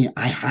can't, you know,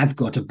 I have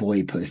got a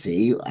boy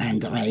pussy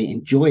and I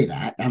enjoy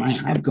that, and I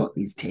have got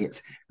these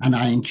tits and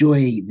I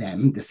enjoy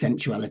them, the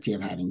sensuality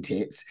of having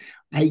tits.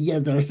 Yeah,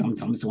 there are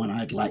sometimes when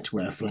I'd like to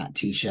wear a flat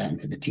t-shirt,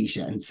 and for the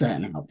t-shirt and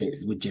certain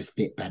outfits would just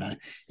fit better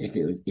if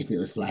it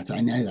was flat. I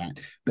know that,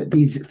 but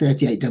these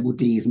 38 double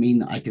D's mean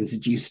that I can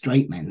seduce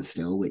straight men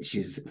still, which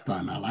is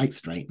fun. I like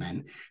straight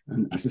men,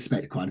 and I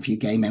suspect quite a few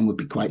gay men would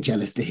be quite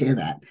jealous to hear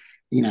that.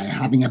 You know,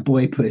 having a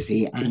boy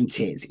pussy and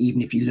tits,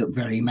 even if you look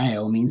very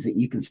male, means that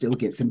you can still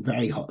get some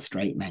very hot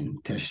straight men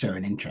to show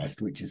an interest,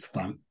 which is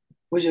fun.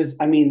 Which is,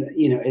 I mean,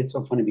 you know, it's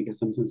so funny because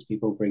sometimes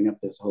people bring up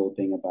this whole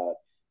thing about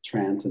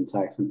trans and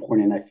sex and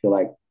porn, and I feel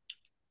like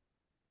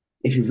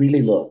if you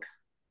really look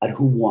at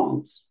who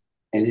wants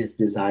and is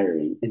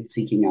desiring and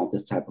seeking out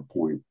this type of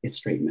porn, it's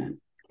straight men.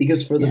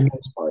 Because for the Yes.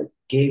 most part,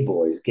 gay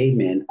boys, gay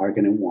men are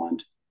going to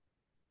want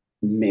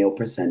male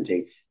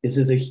presenting. This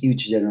is a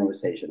huge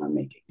generalization I'm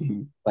making,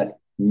 Mhm. but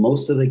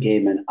most of the gay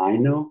men I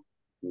know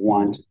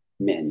want Mhm.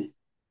 men,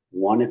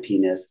 want a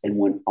penis, and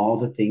want all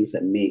the things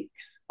that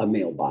makes a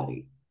male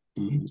body.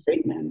 Mhm.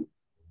 Straight men,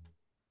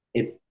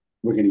 if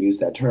we're going to use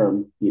that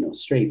term, you know,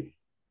 straight,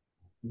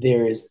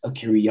 there is a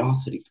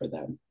curiosity for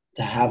them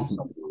to have Mhm.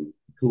 someone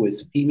who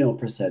is female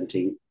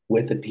presenting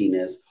with a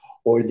penis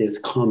or this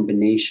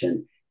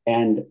combination.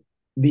 And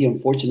the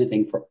unfortunate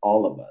thing for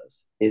all of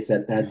us is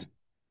that Yeah. that's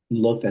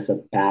looked as a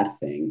bad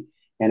thing.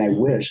 And I Mhm.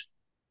 wish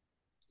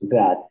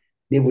that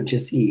they would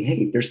just see,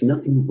 hey, there's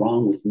nothing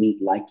wrong with me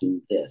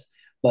liking this.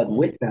 But Mhm.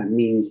 with that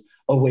means,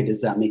 oh, wait,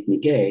 does that make me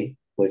gay?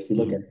 Well, if you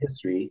look at Mhm.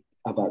 history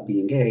about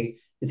being gay,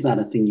 it's not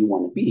a thing you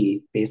want to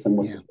be based on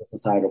what Yeah. the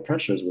societal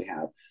pressures we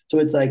have. So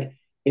it's like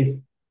if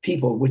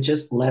people would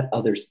just let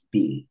others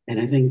be. And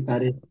I think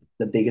that is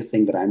the biggest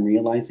thing that I'm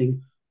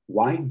realizing.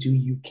 why do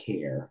you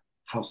care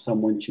how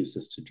someone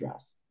chooses to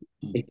dress?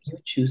 If you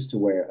choose to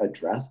wear a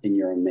dress and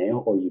you're a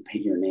male, or you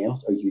paint your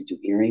nails, or you do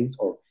earrings,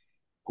 or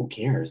who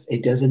cares?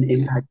 It doesn't Yeah.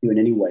 impact you in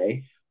any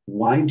way.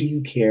 Why do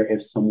you care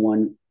if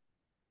someone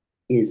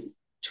is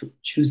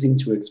choosing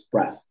to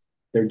express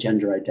their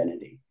gender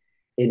identity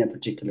in a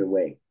particular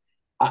way?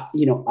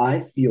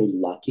 I feel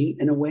lucky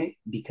in a way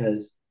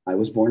because I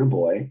was born a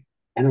boy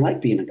and I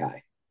like being a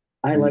guy.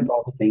 I like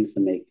all the things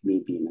that make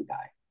me being a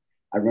guy.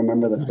 I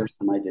remember the Nice. first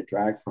time I did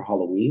drag for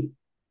Halloween.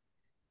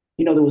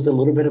 There was a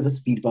little bit of a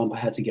speed bump I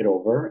had to get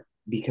over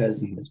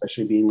because,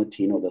 especially being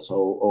Latino, this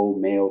whole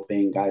male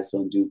thing, guys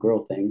don't do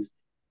girl things.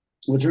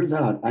 Well, it turns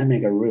out I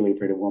make a really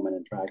pretty woman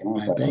in drag, and I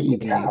was I like, bet holy you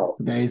do. cow!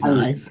 Those I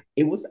mean, eyes.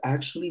 it was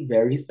actually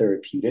very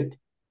therapeutic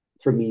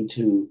for me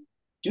to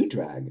do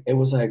drag. It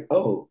was like,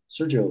 oh,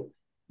 Sergio,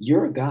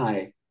 you're a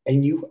guy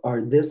and you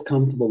are this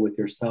comfortable with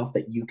yourself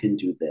that you can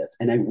do this.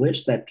 And I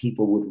wish that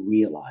people would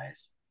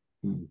realize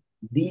Mm.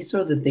 these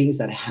are the things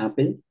that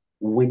happen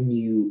when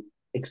you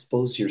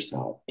expose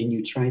yourself and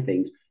you try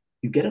things.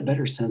 You get a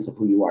better sense of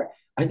who you are.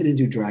 I didn't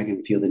do drag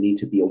and feel the need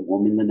to be a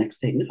woman the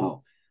next day.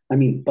 No. I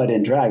mean, but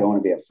in drag, I want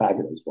to be a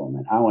fabulous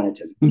woman. I wanted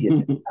to be,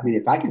 I mean,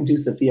 if I can do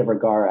Sofia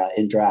Vergara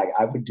in drag,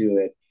 I would do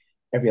it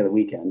every other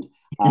weekend.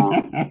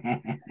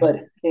 But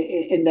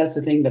and that's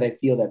the thing that I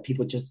feel that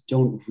people just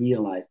don't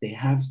realize. They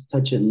have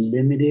such a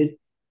limited,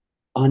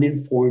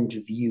 uninformed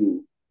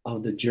view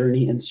of the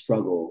journey and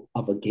struggle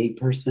of a gay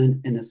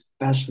person and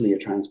especially a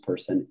trans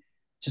person.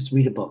 Just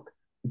read a book.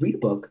 Read a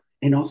book.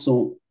 And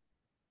also,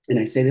 and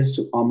I say this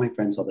to all my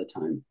friends all the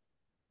time,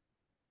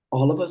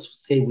 all of us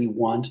say we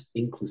want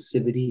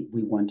inclusivity,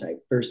 we want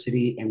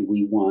diversity, and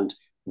we want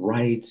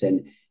rights,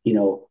 and we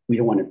don't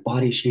want to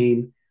body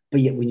shame. But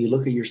yet, when you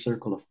look at your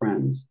circle of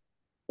friends,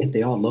 if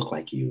they all look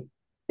like you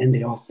and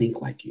they all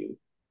think like you,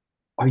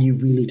 are you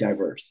really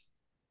diverse?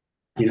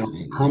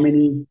 Absolutely, How yeah.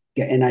 many?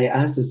 And I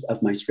ask this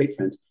of my straight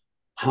friends: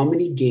 how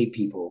many gay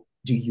people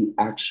do you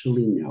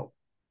actually know,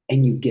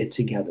 and you get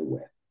together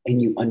with,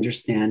 and you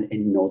understand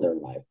and know their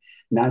life?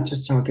 Not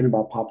just talking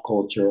about pop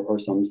culture or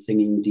some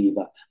singing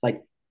diva.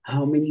 Like,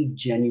 how many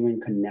genuine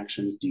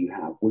connections do you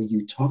have where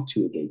you talk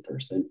to a gay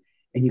person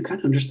and you kind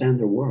of understand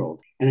their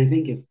world? And I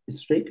think if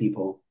straight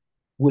people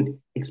would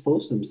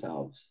expose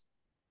themselves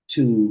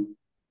to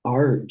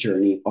our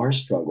journey, our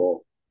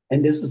struggle,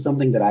 and this is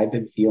something that I've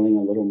been feeling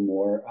a little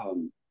more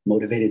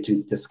motivated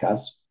to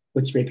discuss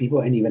with straight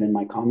people, and even in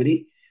my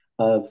comedy,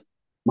 of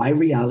my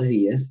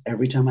reality is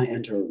every time I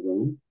enter a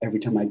room, every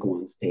time I go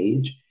on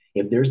stage,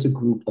 if there's a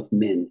group of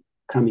men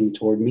coming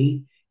toward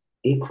me,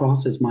 it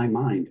crosses my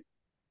mind.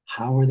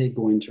 How are they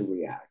going to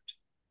react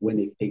when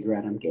they figure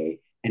out I'm gay?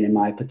 And am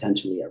I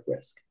potentially at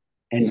risk?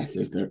 And Yes,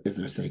 is there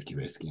a safety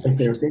risk? Yeah. is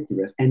there a safety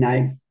risk? And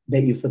I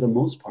bet you, for the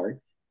most part,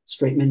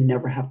 straight men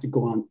never have to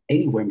go on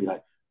anywhere and be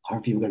like, how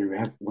are people going to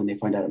react when they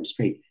find out I'm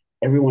straight?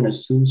 Everyone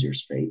assumes you're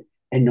straight,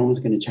 and no one's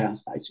going to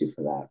chastise you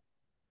for that.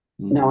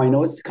 Now, I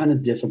know it's kind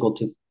of difficult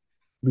to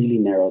really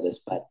narrow this,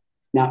 but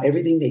now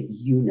everything that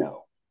you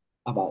know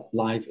about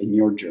life and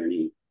your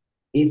journey,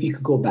 if you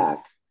could go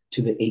back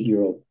to the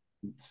 8-year-old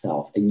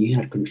self and you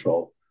had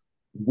control,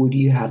 would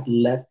you have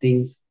let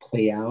things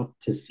play out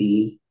to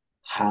see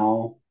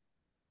how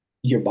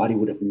your body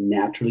would have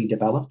naturally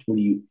developed? Would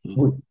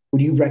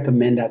you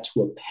recommend that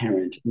to a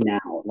parent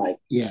now? Like,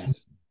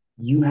 Yes.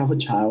 you have a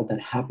child that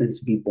happens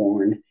to be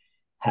born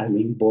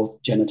having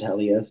both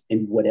genitalias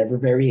in whatever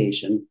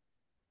variation,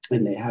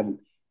 and they have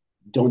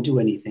don't do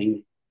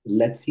anything.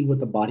 Let's see what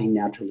the body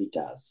naturally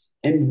does.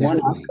 And one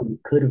Definitely. outcome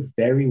could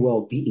very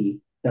well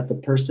be that the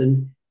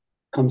person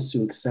comes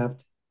to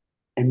accept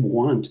and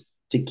want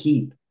to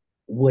keep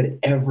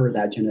whatever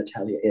that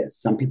genitalia is.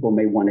 Some people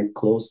may want to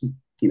close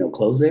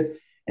it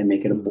and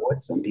make it a boy.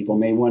 Some people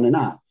may want to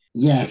not.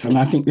 Yes, and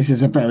I think this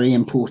is a very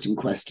important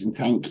question.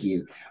 Thank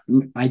you.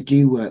 I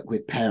do work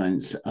with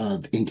parents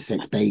of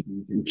intersex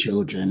babies and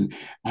children,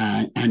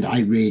 and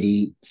I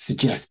really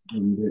suggest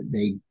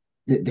that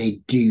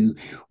they do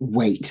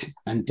wait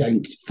and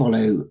don't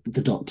follow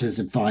the doctor's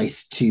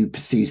advice to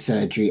pursue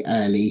surgery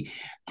early,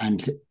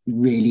 and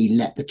really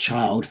let the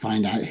child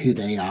find out who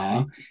they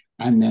are,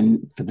 and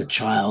then for the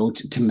child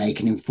to make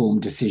an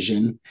informed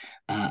decision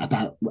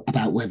about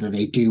whether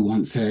they do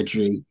want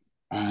surgery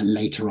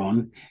later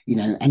on,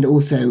 and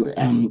also,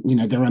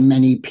 there are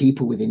many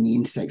people within the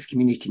intersex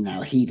community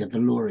now. Hida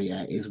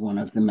Valoria is one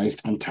of the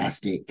most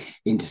fantastic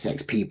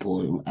intersex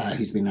people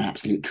who's been an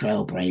absolute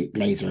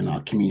trailblazer in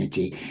our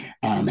community.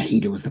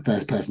 Hida was the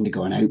first person to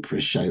go on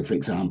Oprah's show, for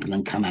example,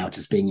 and come out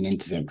as being an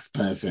intersex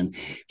person.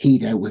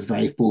 Hida was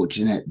very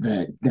fortunate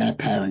that their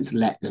parents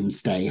let them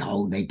stay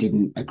whole. They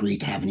didn't agree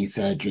to have any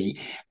surgery,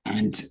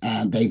 and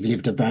they've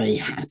lived a very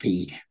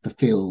happy,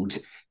 fulfilled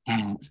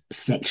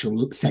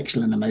sexual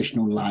and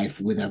emotional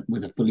life with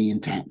a fully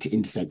intact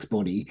intersex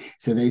body.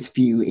 So those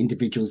few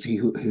individuals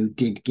who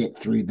did get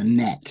through the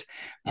net,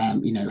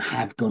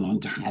 have gone on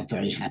to have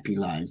very happy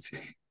lives.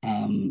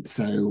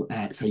 So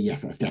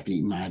yes, that's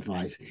definitely my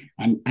advice.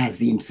 And as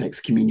the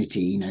intersex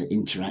community,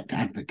 interact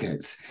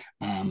advocates,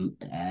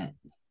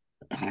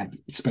 have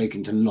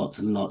spoken to lots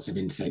and lots of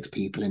intersex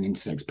people and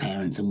intersex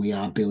parents, and we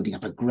are building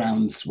up a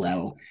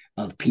groundswell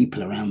of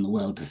people around the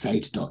world to say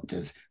to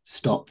doctors,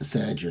 stop the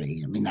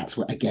surgery. I mean, that's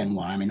what, again,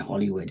 why I'm in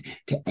Hollywood,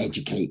 to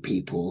educate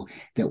people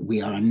that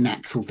we are a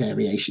natural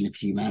variation of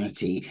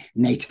humanity.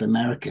 Native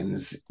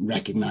Americans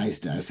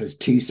recognized us as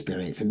two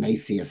spirits, and they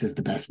see us as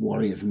the best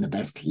warriors and the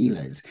best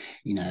healers.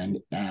 You know,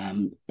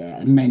 and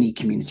many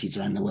communities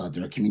around the world.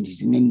 There are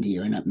communities in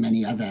India and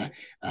many other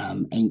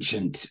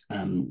ancient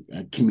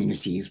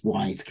communities,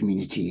 wise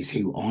communities,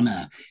 who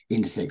honor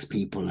intersex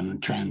people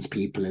and trans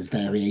people as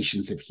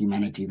variations of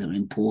humanity that are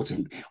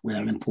important. We're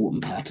an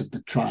important part of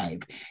the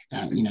tribe.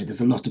 You know,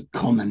 there's a lot of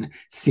common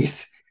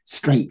cis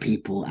straight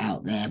people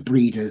out there,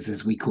 breeders,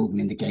 as we call them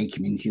in the gay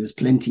community. There's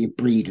plenty of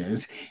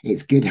breeders.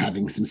 It's good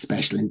having some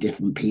special and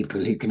different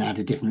people who can add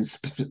a different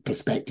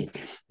perspective.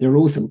 There are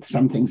also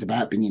some things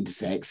about being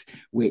intersex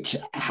which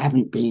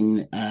haven't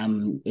been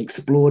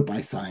explored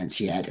by science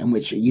yet, and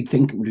which you'd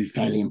think would be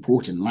fairly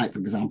important. Like, for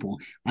example,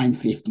 I'm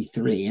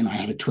 53 and I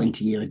had a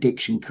 20-year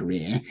addiction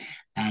career,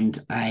 and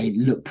I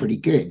look pretty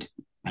good,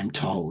 I'm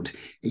told,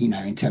 you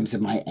know, in terms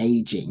of my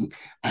aging.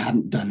 I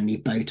haven't done any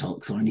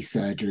Botox or any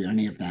surgery or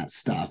any of that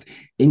stuff.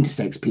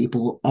 Intersex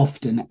people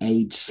often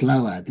age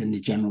slower than the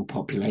general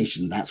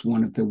population. That's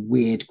one of the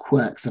weird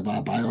quirks of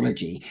our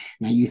biology.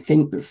 Now, you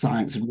think that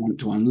science would want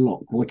to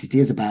unlock what it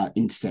is about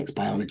intersex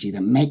biology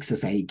that makes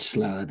us age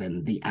slower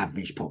than the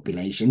average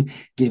population,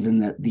 given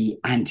that the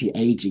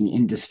anti-aging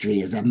industry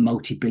is a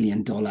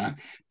multi-billion-dollar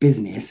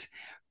business.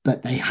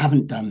 But they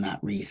haven't done that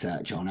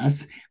research on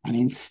us, and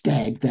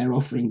instead they're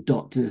offering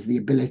doctors the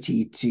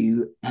ability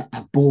to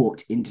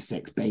abort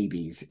intersex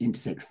babies,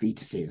 intersex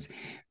fetuses,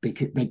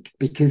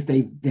 because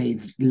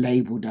they've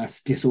labelled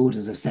us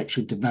disorders of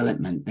sexual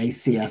development. They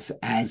see us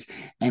as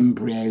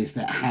embryos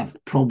that have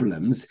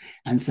problems,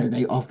 and so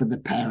they offer the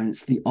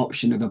parents the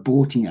option of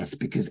aborting us,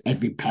 because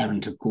every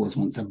parent, of course,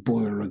 wants a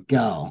boy or a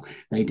girl.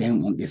 They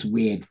don't want this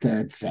weird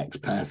third sex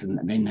person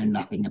that they know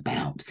nothing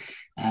about.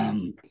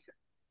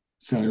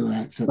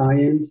 So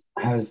Science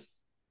has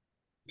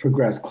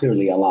progressed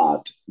clearly a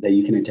lot that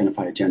you can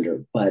identify a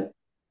gender, but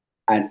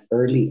at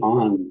early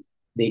on,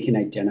 they can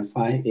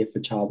identify if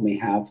a child may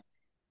have,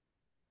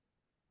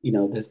 you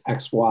know, this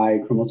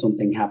XY chromosome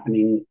thing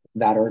happening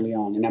that early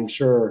on. And I'm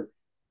sure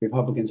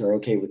Republicans are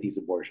okay with these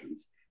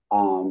abortions.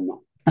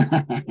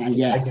 I did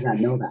yes, not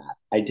know that.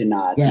 I did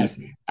not. yes.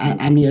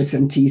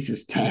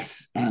 Amniocentesis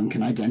tests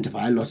can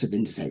identify a lot of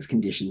intersex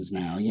conditions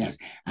now. Yes,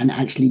 and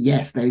actually,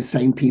 yes, those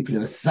same people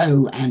who are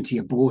so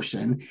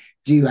anti-abortion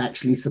do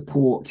actually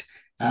support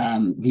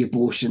the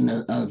abortion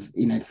of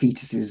you know,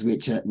 fetuses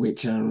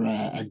which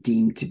are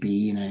deemed to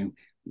be you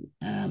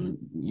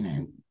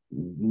know,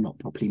 not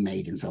properly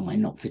made in some way,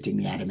 not fitting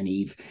the Adam and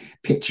Eve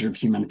picture of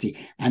humanity.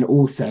 And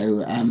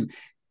also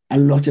a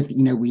lot of,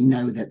 you know, we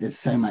know that there's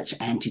so much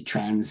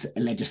anti-trans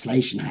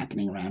legislation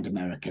happening around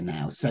America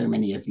now, so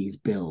many of these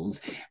bills,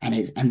 and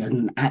there's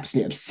an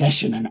absolute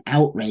obsession and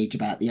outrage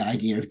about the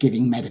idea of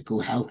giving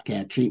medical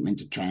healthcare treatment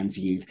to trans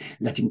youth,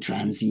 letting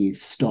trans youth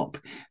stop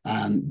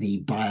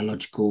the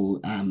biological,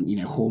 you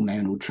know,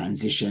 hormonal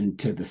transition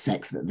to the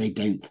sex that they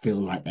don't feel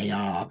like they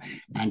are,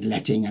 and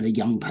letting a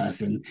young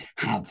person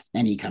have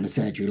any kind of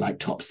surgery like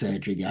top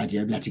surgery. The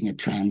idea of letting a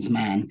trans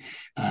man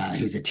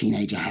who's a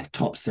teenager have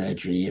top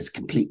surgery is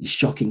completely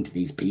shocking to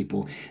these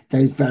people.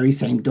 Those very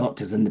same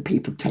doctors and the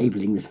people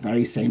tabling this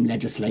very same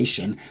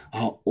legislation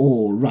are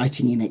all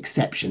writing in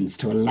exceptions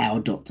to allow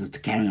doctors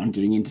to carry on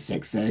doing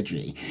intersex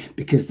surgery,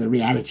 because the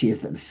reality is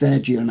that the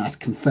surgery on us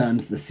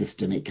confirms the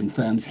system, it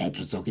confirms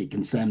heterosex, it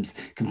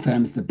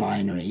confirms the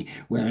binary,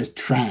 whereas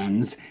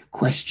trans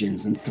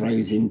questions and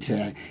throws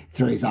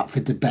up for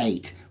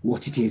debate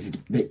what it is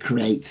that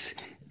creates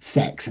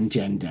sex and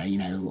gender, you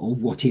know, or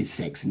what is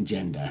sex and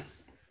gender.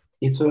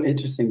 It's so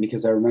interesting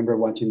because I remember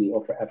watching the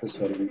Oprah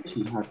episode and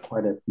she had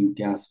quite a few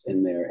guests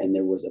in there. And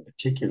there was a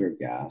particular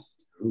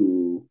guest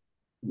who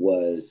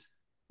was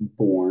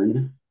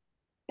born,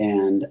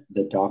 and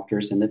the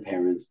doctors and the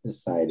parents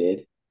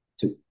decided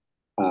to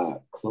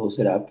close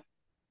it up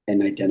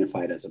and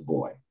identify it as a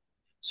boy.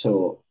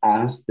 So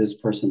as this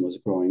person was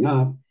growing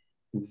up,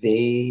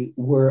 they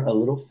were a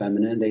little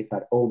feminine. They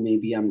thought, oh,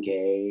 maybe I'm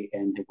gay,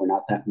 and they were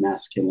not that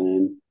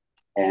masculine.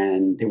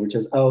 And they were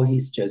just, oh,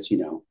 he's just, you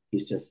know,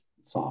 he's just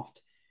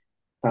soft.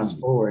 Fast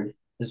Mm. forward,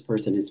 this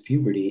person hits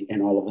puberty,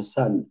 and all of a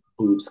sudden,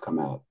 boobs come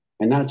out,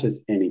 and not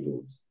just any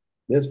boobs.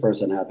 This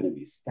person happened to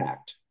be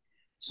stacked.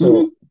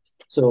 So, Mhm.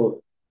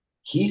 so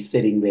he's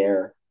sitting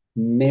there,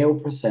 male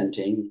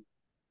presenting,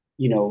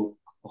 you know,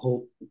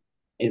 whole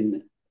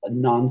in a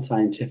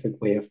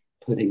non-scientific way of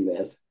putting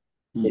this.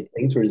 Mm.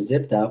 Things were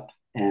zipped up,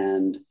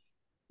 and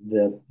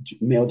the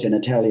male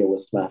genitalia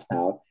was left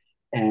out.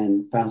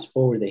 And fast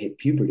forward, they hit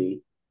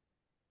puberty,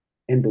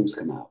 and boobs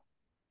come out.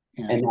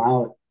 Yeah. And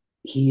now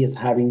he is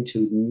having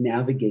to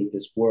navigate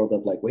this world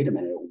of like, wait a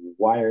minute,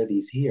 why are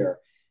these here?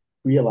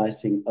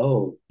 Realizing,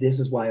 oh, this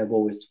is why I've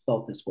always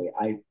felt this way.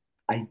 I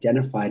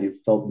identified and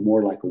felt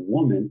more like a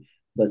woman,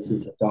 but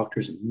since Mm. the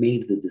doctors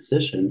made the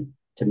decision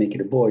to make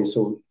it a boy,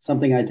 so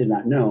something I did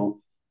not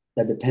know,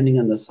 that depending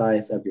on the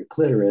size of your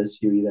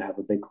clitoris, you either have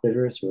a big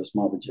clitoris or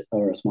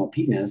a small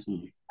penis.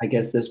 Mm. I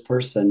guess this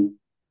person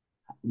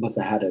must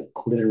have had a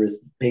clitoris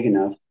big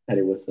enough that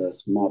it was a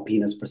small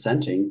penis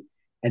presenting,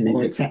 and then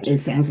Or it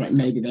sounds like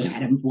maybe they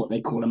had what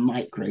they call a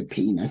micro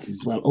penis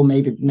as well, or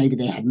maybe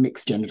they had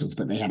mixed genitals,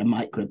 but they had a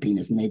micro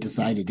penis, and they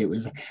decided it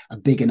was a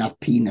big enough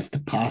penis to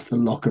pass the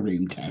locker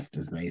room test,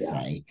 as they yeah.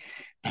 say.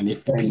 And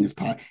if the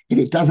And if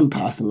it doesn't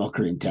pass the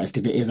locker room test,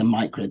 if it is a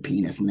micro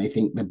penis, and they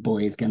think the boy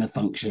is going to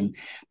function,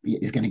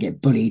 is going to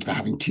get bullied for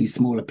having too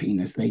small a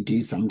penis, they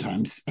do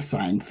sometimes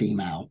assign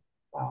female.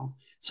 wow.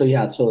 So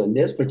yeah, so in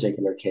this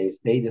particular case,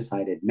 they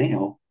decided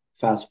male.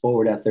 Fast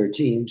forward at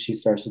 13, she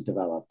starts to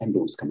develop and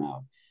boobs come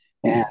out.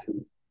 And Yes.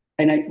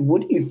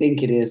 what do you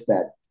think it is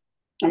that,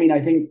 I mean,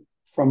 I think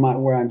from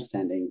where I'm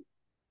standing,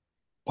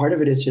 part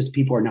of it is just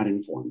people are not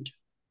informed.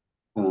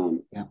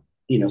 Um,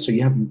 Yeah. so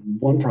you have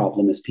one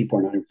problem is people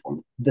are not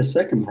informed. The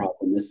second Mm-hmm.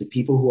 problem is the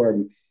people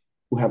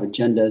who have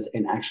agendas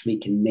and actually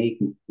can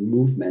make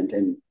movement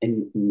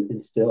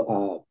and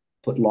still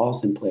put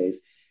laws in place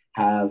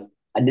have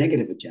a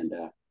negative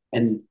agenda.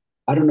 And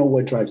I don't know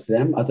what drives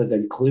them other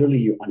than clearly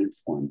you're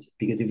uninformed.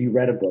 Because if you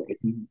read a book, if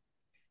you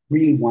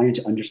really wanted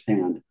to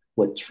understand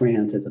what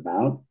trans is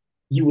about,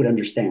 you would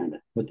understand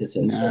what this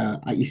is. So No,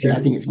 you see, there,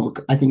 I think it's more.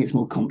 I think it's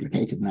more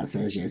complicated than that,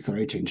 Sergio.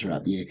 Sorry to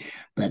interrupt you,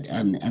 but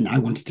and I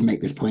wanted to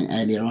make this point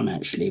earlier on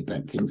actually,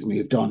 but things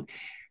moved on.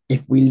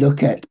 If we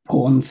look at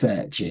porn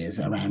searches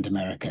around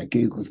America,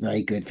 Google's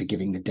very good for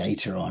giving the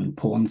data on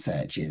porn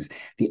searches.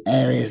 The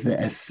areas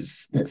that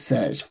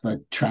search for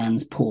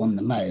trans porn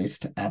the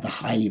most are the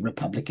highly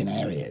Republican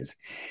areas.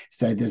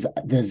 So there's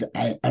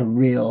a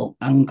real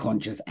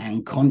unconscious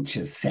and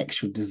conscious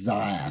sexual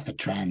desire for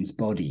trans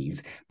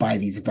bodies by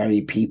these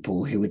very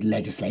people who would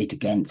legislate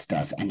against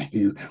us and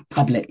who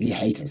publicly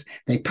hate us.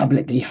 They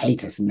publicly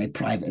hate us and they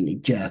privately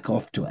jerk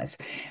off to us.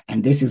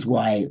 And this is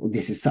why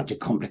this is such a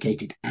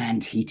complicated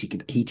and heated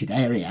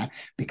area,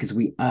 because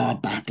we are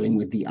battling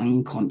with the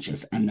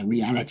unconscious and the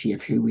reality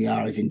of who we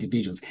are as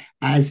individuals.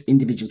 As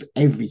individuals,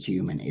 every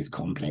human is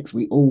complex.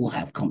 We all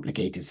have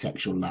complicated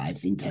sexual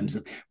lives in terms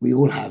of we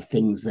all have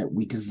things that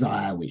we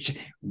desire which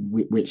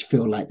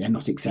feel like they're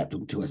not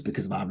acceptable to us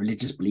because of our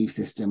religious belief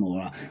system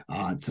or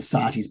our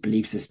society's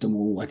belief system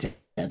or whatever.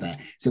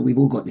 So we've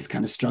all got this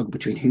kind of struggle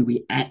between who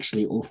we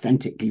actually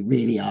authentically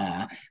really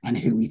are and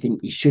who we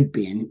think we should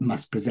be and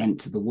must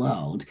present to the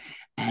world.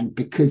 And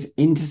because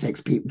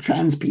intersex people,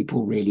 trans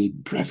people really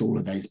press all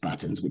of those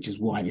buttons, which is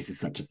why this is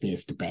such a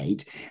fierce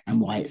debate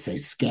and why it's so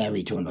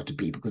scary to a lot of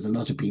people, because a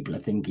lot of people are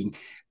thinking,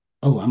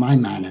 oh, am I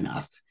man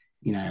enough?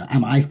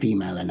 Am I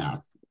female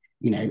enough?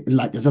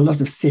 Like there's a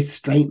lot of cis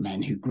straight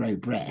men who grow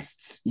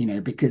breasts,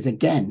 because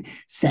again,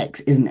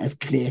 sex isn't as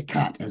clear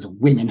cut as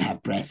women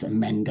have breasts and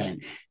men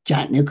don't.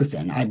 Jack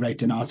Nicholson, I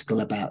wrote an article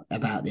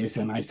about this,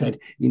 and I said,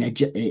 in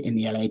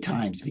the LA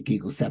Times, if you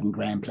Google 7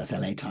 Graham plus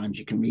LA Times,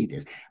 you can read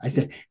this. I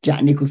said,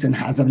 Jack Nicholson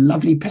has a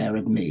lovely pair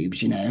of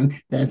moobs,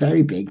 they're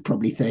very big,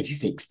 probably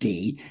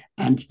 36D,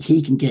 and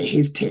he can get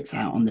his tits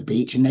out on the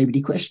beach and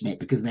nobody question it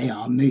because they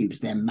are moobs.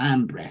 They're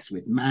man breasts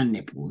with man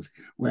nipples.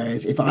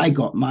 Whereas if I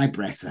got my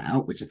breasts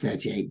out, which are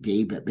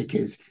 38D, but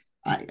because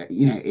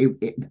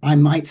I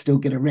might still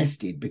get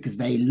arrested because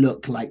they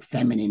look like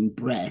feminine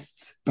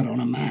breasts, but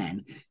on a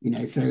man,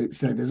 so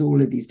there's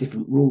all of these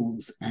different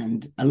rules,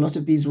 and a lot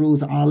of these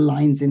rules are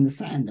lines in the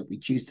sand that we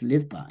choose to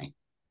live by.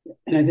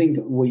 and I think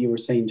what you were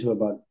saying too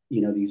about,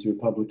 these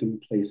Republican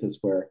places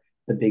where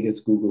the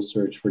biggest Google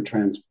search for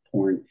trans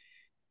porn,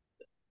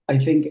 I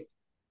think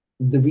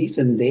the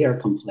reason they are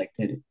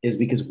conflicted is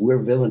because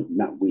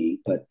not we,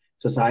 but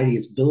society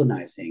is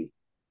villainizing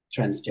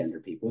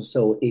transgender people.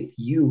 So if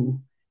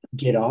you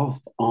get off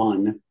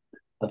on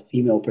a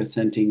female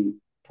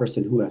presenting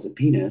person who has a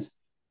penis,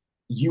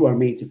 you are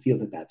made to feel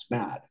that that's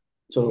bad.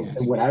 So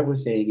Yes. what I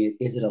was saying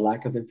is it a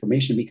lack of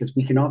information because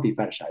we can all be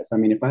fetishized. I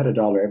mean, if I had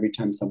 $1 every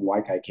time some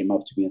white guy came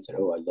up to me and said,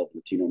 "Oh, I love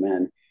Latino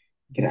men,"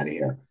 get out of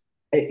here.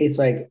 It's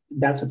like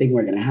that's the thing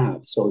we're going to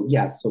have. So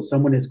yeah, so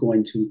someone is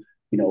going to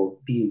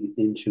be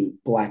into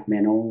black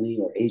men only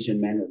or Asian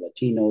men or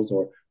Latinos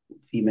or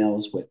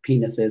females with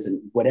penises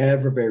and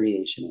whatever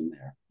variation in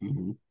there.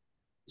 Mm-hmm.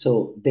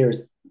 So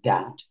there's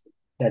that's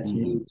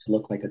Mm-hmm. made to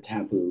look like a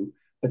taboo.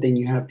 But then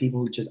you have people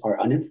who just are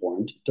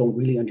uninformed, don't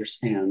really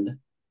understand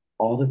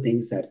all the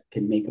things that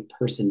can make a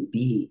person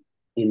be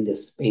in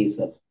this space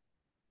of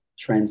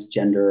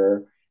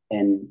transgender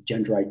and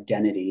gender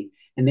identity.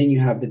 And then you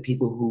have the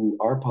people who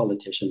are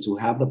politicians who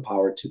have the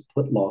power to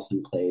put laws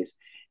in place.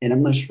 And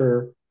I'm not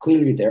sure,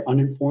 clearly they're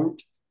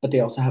uninformed, but they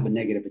also have a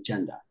negative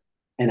agenda.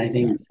 And I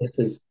think Yes. this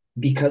is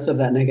because of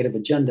that negative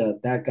agenda,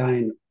 that guy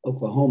in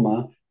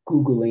Oklahoma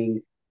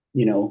Googling,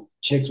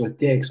 chicks with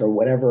dicks or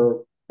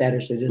whatever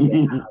fetish it is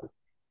they have,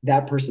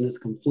 that person is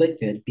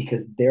conflicted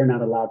because they're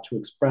not allowed to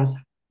express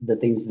the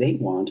things they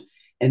want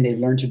and they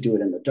learn to do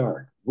it in the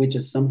dark, which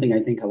is something I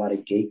think a lot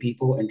of gay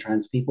people and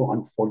trans people,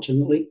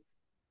 unfortunately,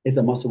 is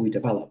a muscle we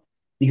develop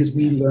because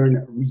we Yes.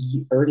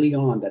 learn early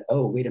on that,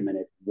 oh, wait a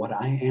minute, what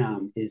I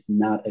am is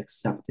not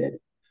accepted.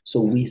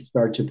 So we Yes.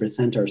 start to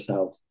present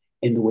ourselves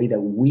in the way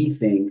that we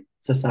think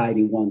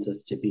society wants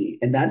us to be.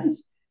 And that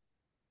is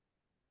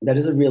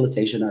a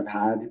realization I've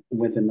had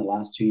within the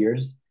last 2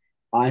 years.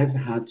 I've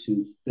had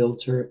to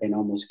filter and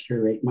almost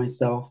curate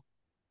myself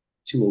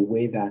to a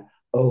way that,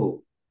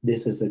 oh,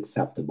 this is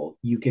acceptable.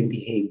 You can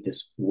behave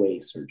this way,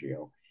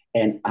 Sergio.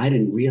 And I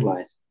didn't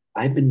realize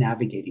I've been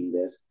navigating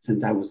this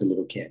since I was a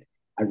little kid.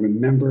 I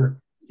remember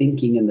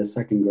thinking in the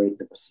second grade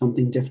there was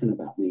something different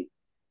about me.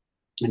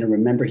 And I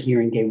remember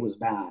hearing gay was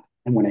bad.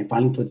 And when I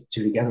finally put the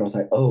two together, I was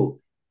like, oh,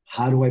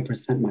 how do I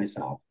present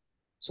myself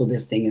so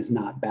this thing is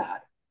not bad?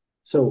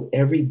 So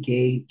every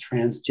gay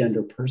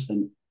transgender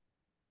person,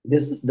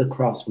 this is the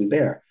cross we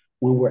bear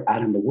when we're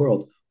out in the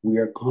world. We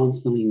are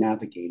constantly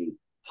navigating,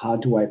 how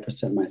do I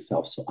present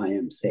myself so I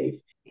am safe?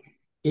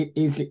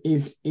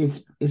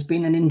 It's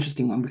been an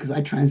interesting one because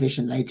I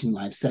transitioned late in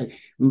life. So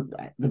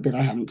the bit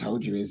I haven't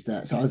told you is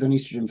that, so I was on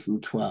estrogen from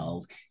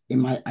 12.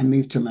 I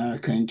moved to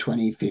America in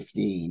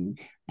 2015,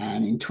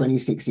 and in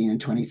 2016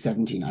 and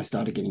 2017 I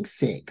started getting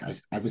sick.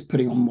 I was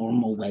putting on more and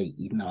more weight,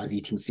 even though I was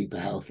eating super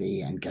healthy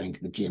and going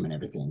to the gym and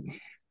everything.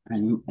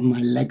 And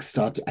I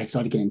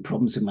started getting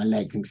problems with my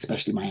legs, and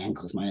especially my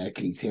ankles, my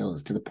Achilles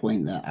heels, to the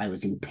point that I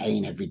was in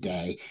pain every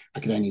day. I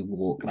could only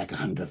walk like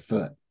 100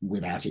 foot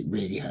without it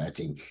really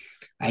hurting.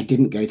 I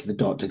didn't go to the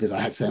doctor because I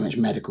had so much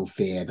medical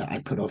fear that I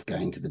put off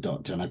going to the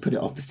doctor, and I put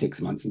it off for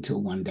 6 months until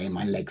one day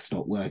my legs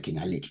stopped working.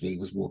 I literally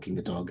was walking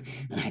the dog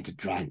and I had to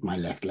drag my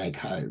left leg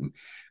home.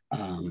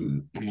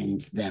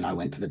 And then I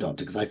went to the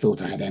doctor because I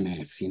thought I had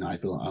MS. I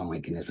thought, oh my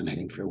goodness, I'm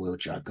heading for a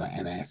wheelchair. I've got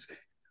MS.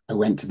 I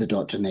went to the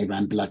doctor and they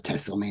ran blood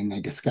tests on me, and they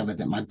discovered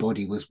that my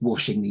body was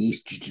washing the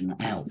estrogen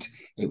out.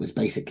 It was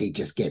basically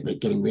just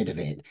getting rid of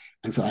it.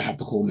 And so I had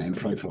the hormone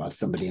profile of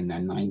somebody in their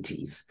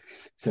 90s.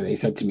 So they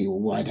said to me, well,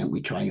 why don't we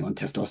try you on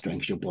testosterone,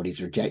 because your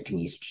body's rejecting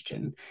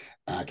estrogen?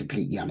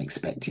 Completely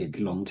unexpected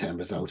long-term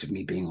result of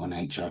me being on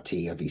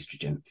HRT of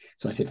estrogen.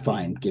 So I said,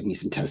 fine, give me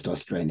some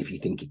testosterone if you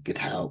think it could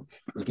help.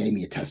 They gave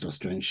me a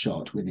testosterone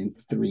shot. Within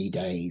 3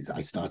 days, I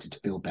started to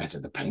feel better.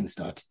 The pain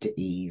started to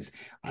ease.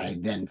 I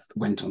then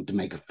went on to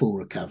make a full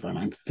recovery, and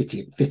I'm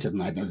fitter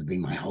than I've ever been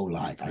my whole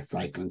life. I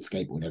cycle and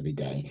skateboard every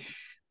day.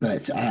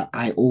 But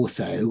I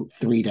also,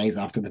 3 days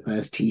after the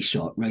first tee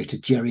shot, wrote a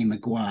Jerry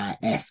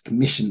Maguire-esque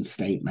mission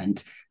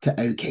statement to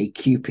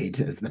OkCupid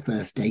as the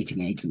first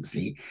dating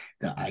agency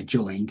that I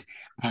joined.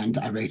 And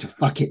I wrote a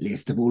fuck it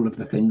list of all of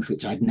the things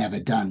which I'd never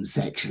done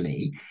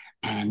sexually.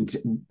 And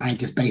I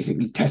just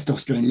basically,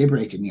 testosterone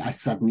liberated me. I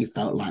suddenly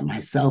felt like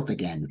myself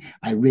again.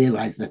 I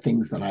realized the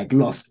things that I'd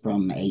lost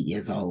from 8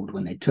 years old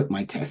when they took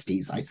my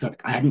testes.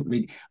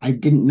 I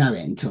didn't know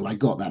it until I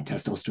got that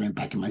testosterone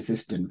back in my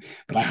system,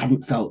 but I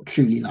hadn't felt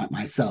truly like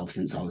myself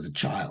since I was a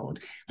child.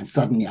 And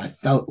suddenly I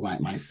felt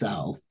like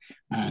myself,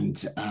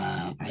 and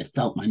I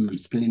felt my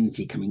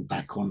masculinity coming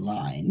back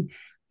online.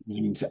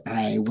 And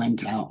I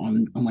went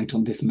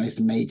on this most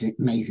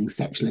amazing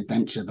sexual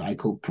adventure that I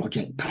called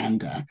Project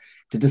Panda,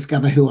 to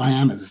discover who I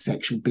am as a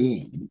sexual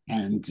being.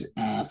 And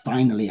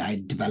finally,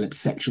 I developed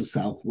sexual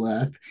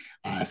self-worth,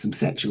 some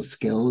sexual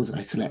skills. I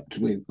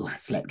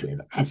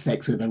had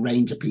sex with a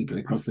range of people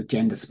across the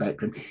gender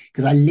spectrum,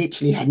 because I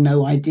literally had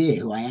no idea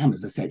who I am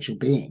as a sexual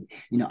being.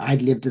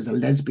 I'd lived as a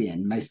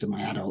lesbian most of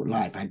my adult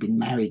life. I'd been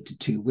married to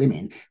 2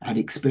 women. I'd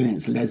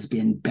experienced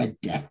lesbian bed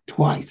death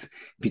twice.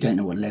 If you don't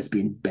know what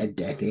lesbian bed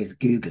death is,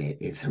 Google it.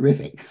 It's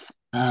horrific.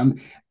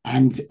 And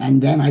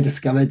then I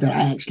discovered that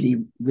I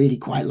actually really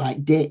quite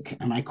like dick,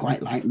 and I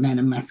quite like men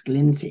and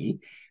masculinity.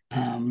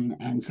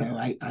 And so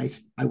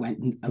I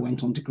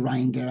went on to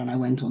Grindr, and I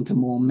went on to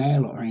more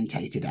male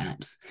orientated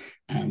apps.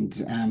 And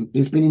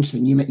it's been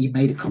interesting. You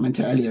made a comment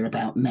earlier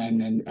about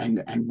men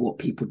and what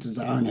people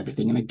desire and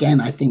everything. And again,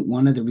 I think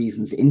one of the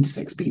reasons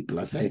intersex people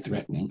are so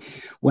threatening,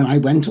 when I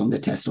went on the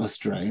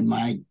testosterone,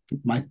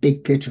 my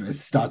big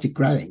clitoris started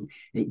growing.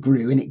 It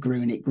grew and it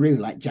grew and it grew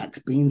like Jack's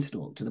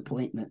beanstalk, to the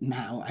point that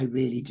now I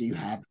really do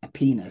have a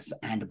penis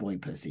and a boy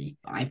pussy.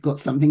 I've got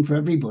something for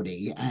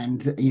everybody.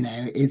 And,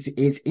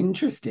 it's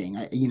interesting.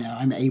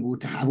 I'm able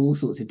to have all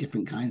sorts of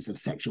different kinds of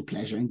sexual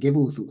pleasure and give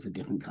all sorts of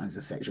different kinds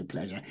of sexual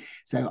pleasure.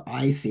 So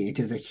I see it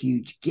as a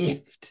huge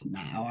gift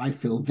now. I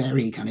feel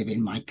very kind of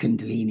in my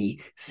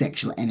Kundalini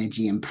sexual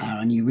energy and power,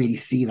 and you really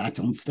see that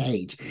on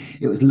stage.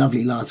 It was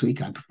lovely last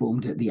week. I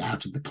performed at the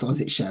Out of the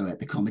Closet show at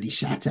the Comedy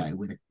Chateau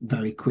with a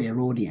very queer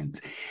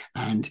audience,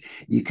 and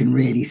you can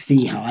really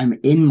see how I'm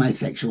in my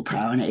sexual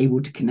power and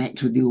able to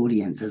connect with the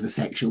audience as a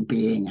sexual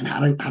being, and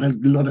had a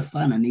lot of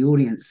fun, and the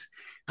audience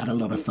had a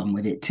lot of fun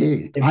with it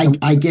too.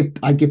 I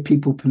give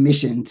people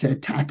permission to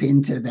tap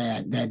into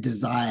their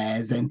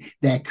desires and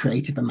their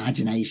creative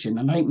imagination.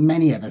 And I think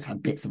many of us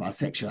have bits of our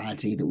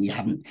sexuality that we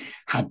haven't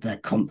had the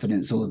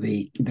confidence or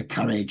the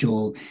courage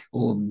or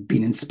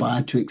been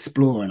inspired to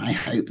explore. And I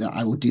hope that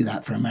I will do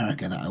that for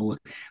America, that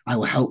I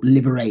will help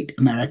liberate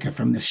America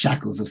from the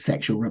shackles of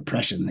sexual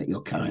repression that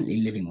you're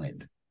currently living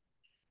with.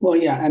 Well,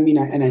 yeah, I mean,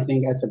 and I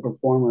think as a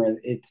performer,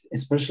 it's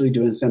especially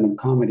doing stand-up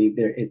comedy.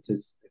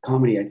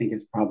 Comedy, I think,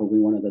 is probably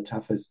one of the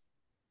toughest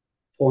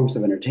forms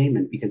of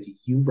entertainment because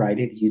you write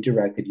it, you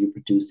direct it, you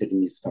produce it,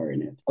 and you star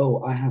in it.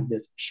 Oh, I have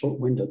this short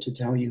window to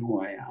tell you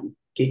who I am,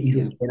 get you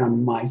Yeah. to get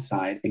on my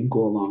side and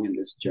go along in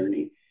this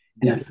journey.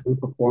 And as Yes. a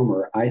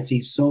performer, I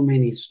see so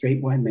many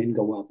straight white men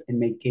go up and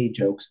make gay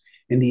jokes,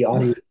 and the Ugh.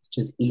 audience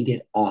just eat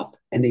it up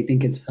and they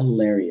think it's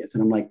hilarious.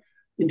 And I'm like,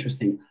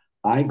 interesting.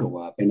 I go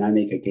up and I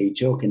make a gay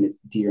joke, and it's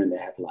deer in the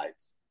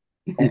headlights.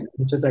 And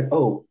it's just like,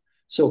 oh,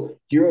 so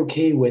you're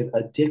okay with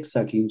a dick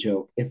sucking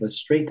joke if a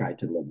straight guy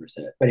delivers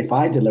it. But if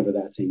I deliver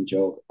that same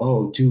joke,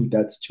 oh, dude,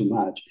 that's too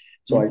much.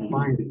 So I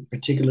find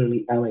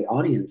particularly LA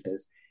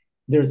audiences,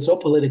 they're so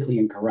politically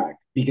incorrect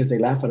because they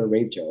laugh at a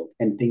rape joke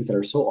and things that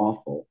are so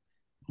awful,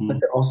 but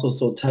they're also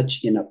so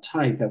touchy and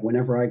uptight that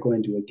whenever I go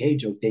into a gay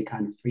joke, they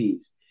kind of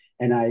freeze.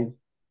 And I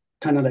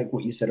kind of like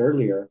what you said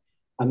earlier,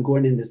 I'm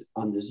going in this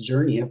on this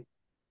journey of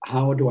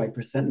how do I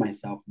present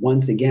myself?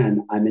 Once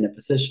again, I'm in a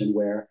position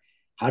where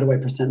how do I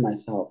present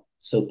myself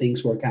so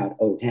things work out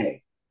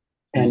okay?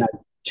 And I'm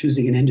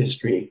choosing an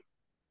industry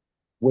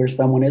where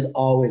someone is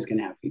always going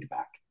to have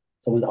feedback.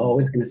 Someone's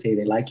always going to say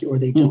they like you or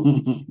they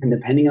don't. And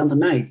depending on the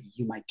night,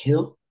 you might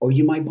kill or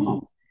you might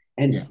bomb.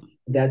 And Yeah.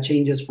 that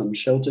changes from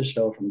show to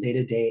show, from day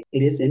to day.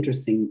 It is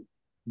interesting,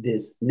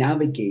 this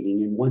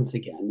navigating. And once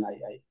again,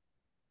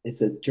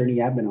 it's a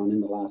journey I've been on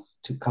in the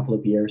last couple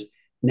of years,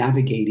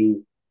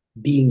 navigating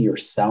being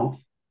yourself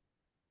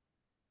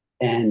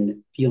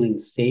and feeling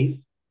safe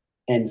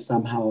and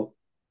somehow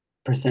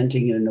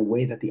presenting it in a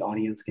way that the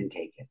audience can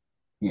take it.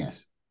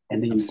 Yes.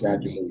 And then you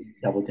Absolutely. gradually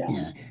double down.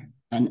 Yeah.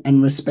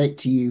 And respect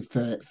to you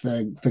for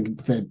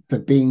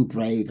being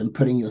brave and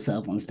putting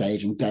yourself on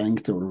stage and going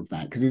through all of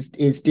that, because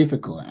it's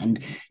difficult. And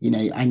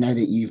I know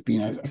that you've been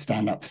a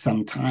stand-up for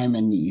some time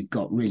and you've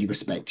got really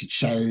respected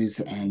shows,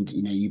 and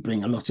you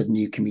bring a lot of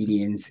new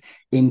comedians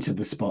into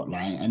the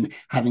spotlight, and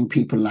having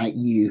people like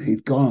you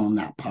who've gone on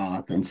that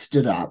path and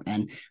stood up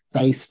and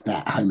faced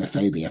that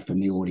homophobia from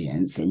the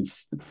audience and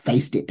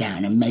faced it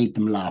down and made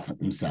them laugh at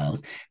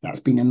themselves, that's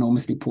been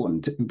enormously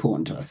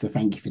important to us. So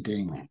thank you for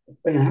doing that.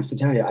 And I have to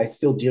tell you, I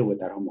still deal with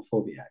that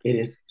homophobia. It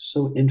is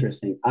so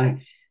interesting.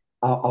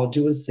 I'll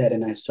do a set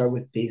and I start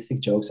with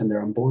basic jokes, and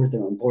they're on board,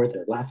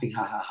 they're laughing,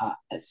 ha ha ha.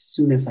 As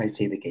soon as I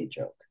say the gay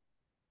joke,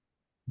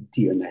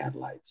 deer in the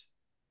headlights.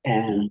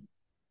 And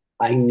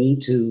I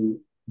need to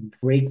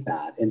break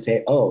that and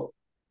say, oh,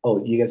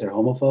 you guys are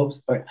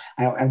homophobes? Or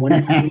I want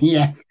to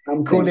yes,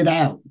 call it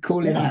out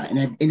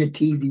Yeah. in a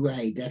teasy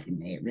way.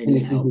 Definitely, it in really a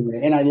teasing helps.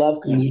 way. And I love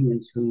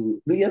comedians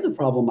who, the other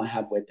problem I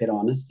have with it,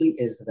 honestly,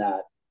 is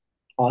that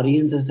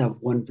audiences have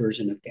one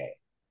version of gay.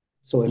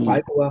 So if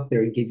I go up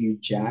there and give you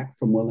Jack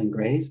from Will and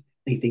Grace,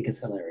 they think it's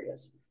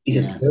hilarious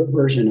because Yes. their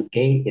version of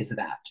gay is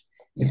that.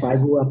 If I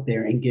Yes. go up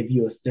there and give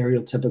you a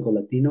stereotypical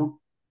Latino,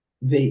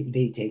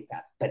 they take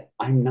that. But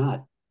I'm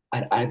not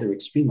at either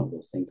extreme of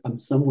those things. I'm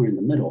somewhere in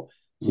the middle.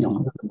 I'm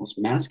not the most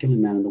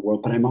masculine man in the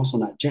world, but I'm also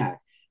not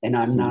Jack. And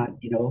I'm not,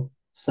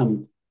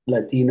 some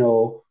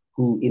Latino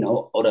who,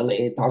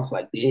 orale talks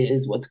like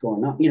this, what's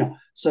going on,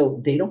 So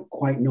they don't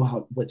quite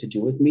know what to do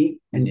with me.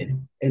 And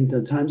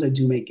the times I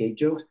do make gay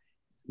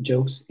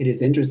jokes, it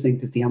is interesting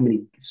to see how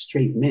many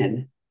straight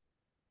men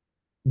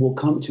will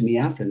come to me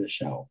after the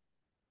show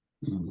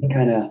and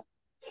kind of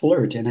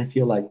flirt. And I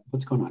feel like,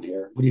 what's going on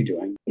here? What are you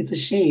doing? It's a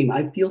shame.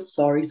 I feel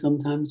sorry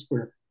sometimes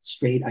for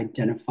straight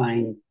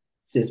identifying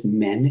cis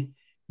men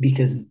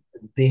because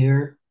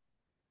they're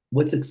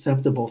what's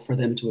acceptable for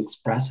them to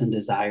express and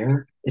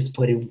desire is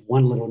put in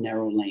one little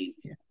narrow lane.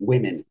 Yes.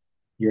 Women,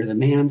 you're the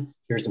man,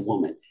 here's a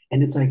woman.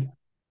 And it's like,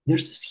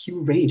 there's this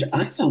huge range.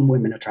 I found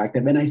women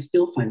attractive and I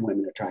still find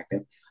women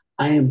attractive.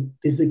 I am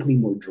physically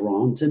more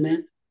drawn to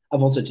men.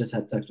 I've also just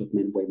had sex with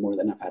men way more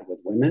than I've had with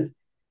women.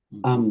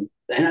 And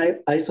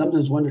I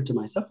sometimes wonder to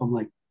myself, I'm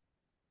like,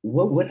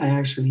 what would I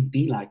actually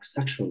be like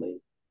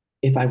sexually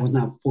if I was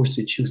not forced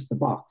to choose the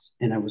box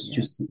and I was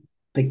just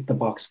pick the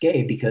box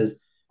gay because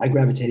I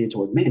gravitated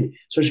toward men,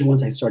 especially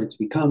once I started to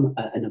become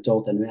an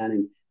adult and man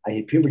and I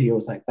hit puberty. I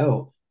was like,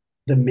 oh,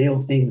 the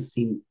male things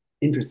seem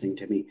interesting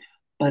to me,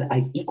 but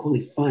I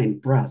equally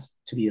find breasts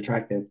to be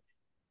attractive.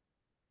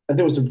 And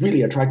there was a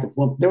really attractive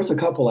one. There was a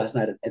couple last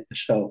night at the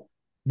show,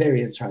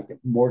 very attractive,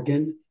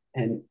 Morgan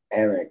and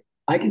Eric.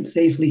 I can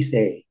safely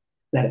say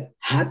that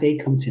had they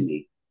come to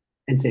me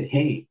and said,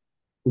 hey,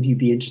 would you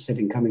be interested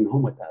in coming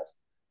home with us?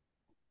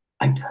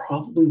 I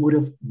probably would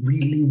have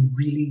really,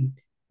 really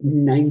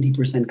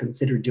 90%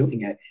 considered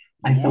doing it.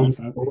 I found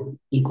both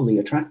equally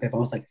attractive. I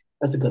was like,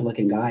 that's a good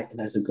looking guy and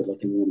that's a good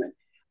looking woman.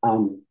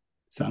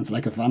 Sounds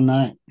like a fun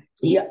night.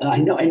 Yeah, I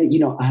know. And,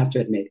 I have to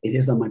admit, it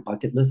is on my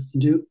bucket list to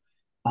do,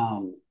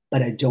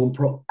 but I don't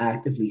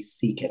proactively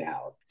seek it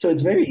out. So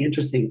it's very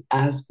interesting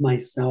as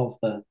myself,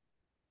 a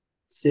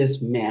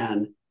cis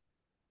man,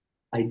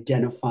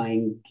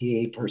 identifying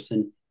gay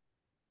person,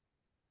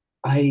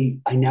 I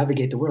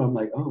navigate the world. I'm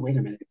like, oh, wait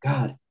a minute.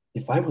 God,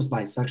 if I was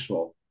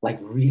bisexual, like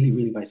really,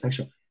 really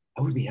bisexual,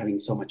 I would be having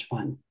so much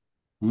fun.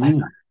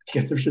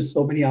 Because there's just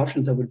so many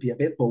options that would be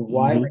available.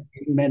 Why am I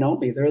dating men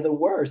only? They're the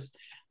worst.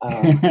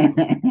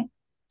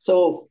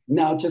 So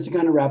now just to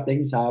kind of wrap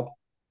things up,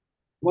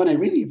 One, I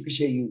really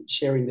appreciate you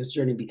sharing this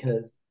journey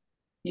because,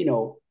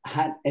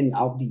 and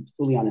I'll be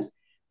fully honest,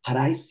 had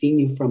I seen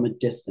you from a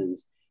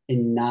distance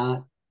and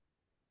not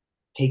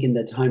taken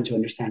the time to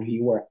understand who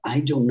you were, I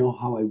don't know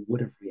how I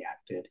would have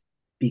reacted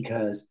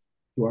because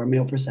you are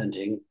male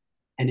presenting.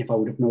 And if I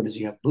would have noticed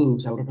you have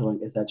boobs, I would have been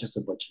like, is that just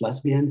a butch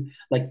lesbian?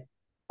 Like,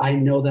 I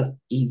know that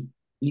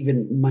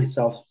even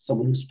myself,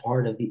 someone who's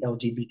part of the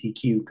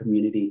LGBTQ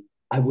community,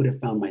 I would have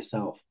found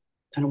myself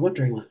kind of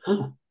wondering, like,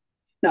 huh.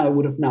 Now, I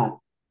would have not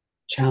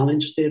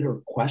challenged it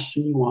or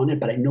questioned you on it,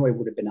 but I know it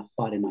would have been a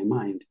thought in my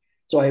mind.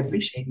 So I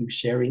appreciate you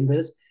sharing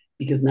this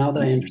because now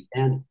that I Thank you.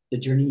 understand the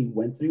journey you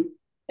went through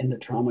and the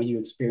trauma you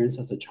experienced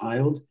as a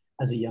child,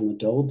 as a young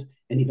adult,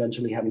 and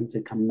eventually having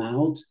to come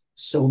out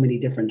so many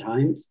different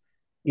times,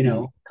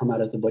 come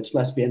out as a butch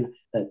lesbian,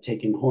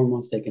 taking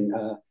hormones, taking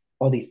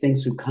all these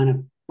things to kind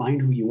of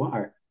find who you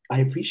are. I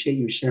appreciate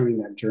you sharing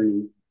that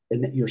journey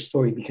and your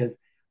story because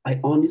I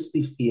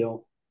honestly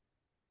feel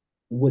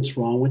what's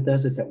wrong with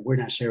us is that we're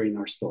not sharing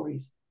our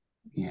stories.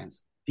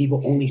 Yes.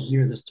 People only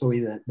hear the story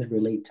that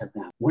relate to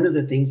them. One of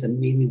the things that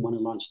made me want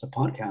to launch the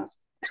podcast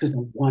is because I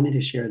wanted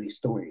to share these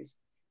stories.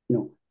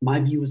 My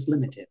view is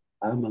limited.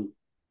 I'm a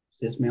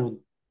cis male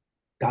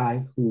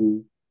guy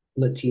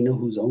Latino,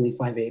 who's only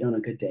 5'8" on a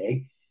good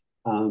day,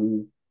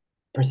 um,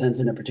 presents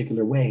in a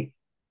particular way.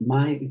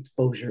 My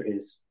exposure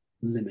is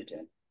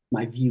limited.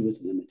 My view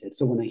is limited.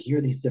 So when I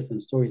hear these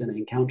different stories and I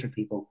encounter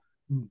people,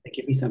 they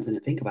give me something to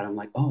think about. I'm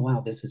like, oh,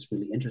 wow, this is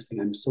really interesting.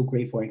 I'm so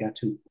grateful I got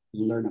to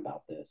learn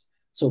about this.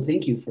 So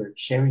thank you for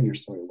sharing your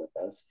story with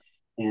us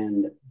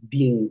and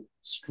being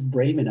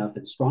brave enough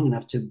and strong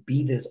enough to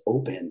be this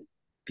open.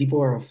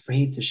 People are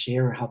afraid to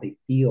share how they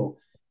feel.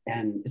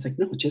 And it's like,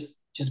 no, just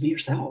be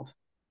yourself.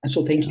 And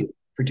so thank Yeah. you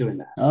for doing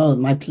that. Oh,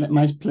 my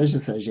pleasure,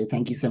 Sergio.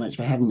 Thank you so much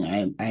for having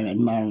me. I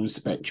admire and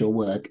respect your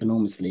work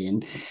enormously,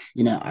 and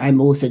I'm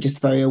also just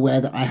very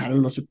aware that I had a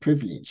lot of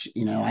privilege.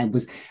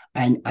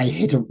 I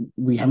hit a.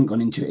 We haven't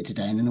gone into it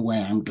today, and in a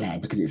way, I'm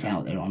glad because it's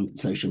out there on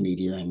social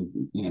media, and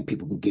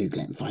people can Google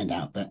it and find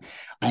out. But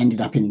I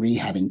ended up in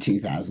rehab in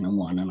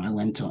 2001, and I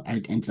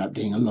ended up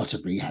doing a lot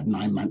of rehab,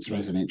 9 months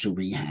residential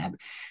rehab.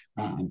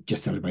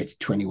 Just celebrated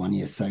 21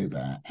 years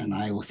sober, and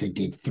I also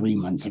did 3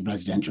 months of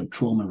residential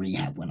trauma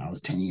rehab when I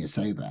was 10 years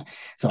sober.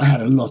 So I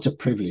had a lot of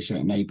privilege that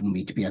enabled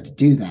me to be able to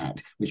do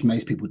that, which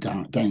most people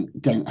don't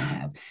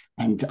have.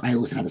 And I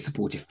also had a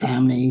supportive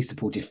family,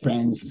 supportive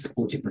friends, a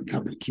supportive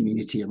recovery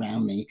community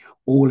around me.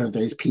 All of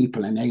those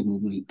people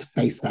enabled me to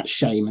face that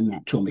shame and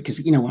that trauma.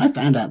 Because when I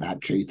found out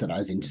that truth that I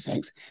was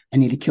intersex, I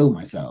nearly killed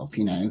myself.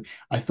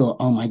 I thought,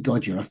 oh my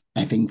God, you're a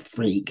effing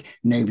freak.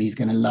 Nobody's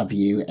going to love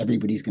you.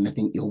 Everybody's going to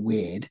think you're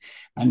weird.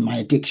 And my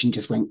addiction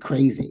just went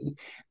crazy.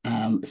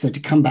 So to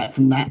come back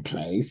from that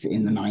place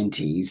in the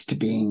 90s to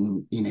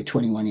being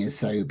 21 years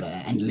sober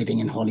and living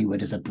in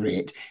Hollywood as a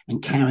Brit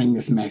and carrying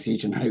this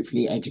message and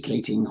hopefully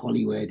educating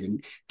Hollywood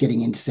and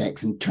getting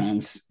intersex and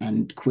trans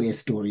and queer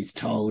stories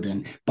told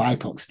and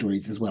BIPOC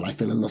stories as well. I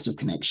feel a lot of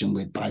connection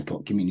with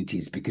BIPOC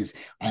communities because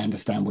I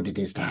understand what it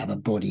is to have a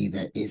body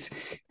that is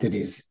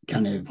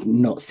kind of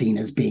not seen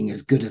as being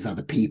as good as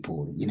other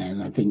people.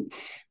 I think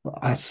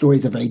our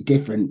stories are very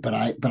different, but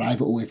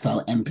I've always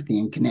felt empathy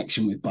and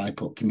connection with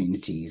BIPOC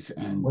communities.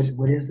 And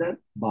what is that?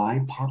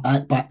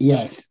 BIPOC? but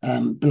yes,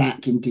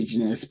 Black,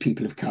 Indigenous,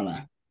 people of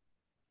color.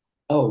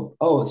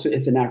 Oh, so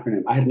it's an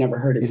acronym. I had never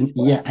heard it Isn't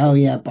before. Yeah? Oh,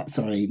 yeah. But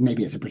sorry,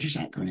 maybe it's a British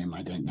acronym.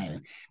 I don't know.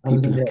 I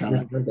was People gonna of say I've color.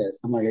 never heard this.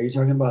 I'm like, are you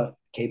talking about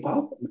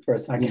K-pop for a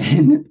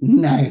second?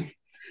 No.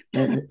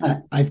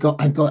 I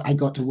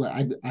got to work.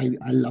 I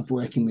love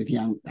working with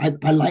young.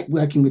 I like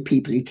working with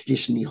people who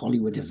traditionally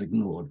Hollywood has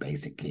ignored.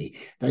 Basically,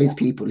 those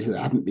people who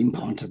haven't been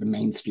part of the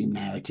mainstream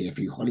narrative,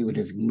 who Hollywood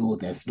has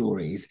ignored their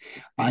stories.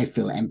 I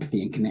feel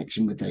empathy and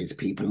connection with those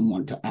people and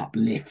want to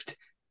uplift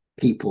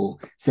people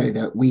so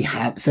that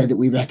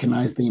we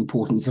recognize the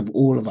importance of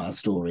all of our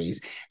stories.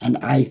 And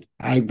I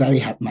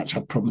very much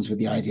have problems with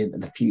the idea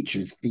that the future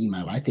is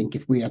female. I think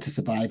if we are to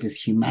survive as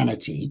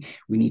humanity,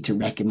 we need to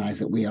recognize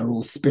that we are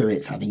all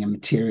spirits having a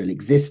material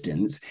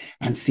existence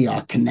and see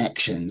our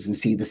connections and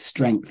see the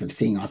strength of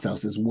seeing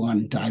ourselves as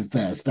one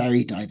diverse,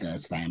 very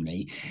diverse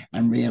family,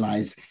 and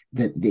realize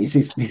that this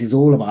is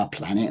all of our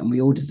planet and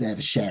we all deserve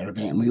a share of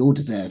it, and we all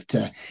deserve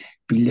to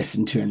be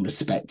listened to and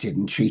respected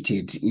and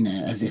treated,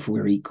 as if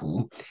we're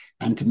equal,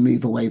 and to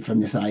move away from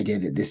this idea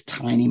that this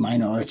tiny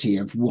minority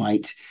of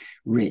white,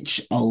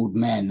 rich, old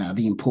men are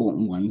the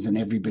important ones and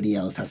everybody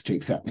else has to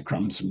accept the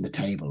crumbs from the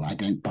table. I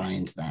don't buy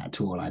into that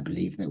at all. I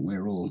believe that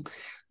we're all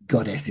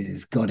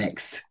goddesses,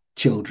 godex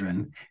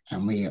children,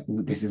 and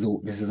this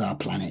is our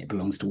planet. It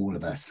belongs to all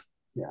of us.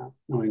 Yeah,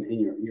 no, and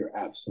you're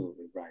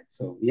absolutely right.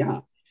 So yeah.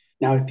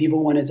 Now, if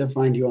people wanted to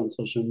find you on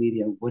social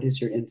media, what is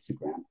your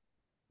Instagram?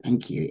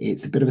 Thank you.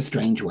 It's a bit of a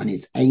strange one.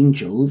 It's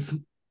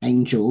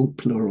Angel,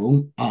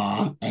 plural,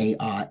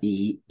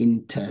 R-A-R-E,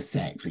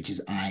 intersex, which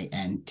is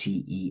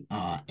INTERSEX.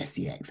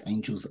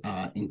 Angels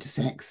are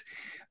intersex.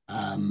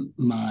 I'm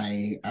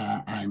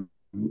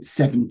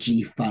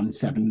 7G Fun,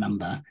 7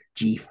 number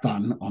G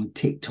Fun on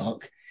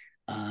TikTok.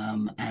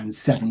 and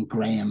Seven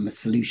Graham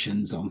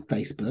Solutions on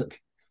Facebook.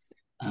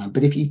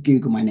 But if you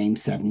Google my name,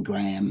 Seven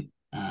Graham,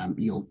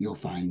 you'll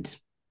find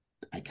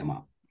I come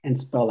up. And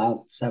spell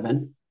out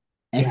seven.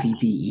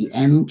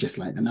 SEVEN, just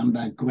like the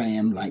number,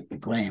 Graham, like the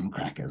Graham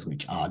crackers,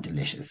 which are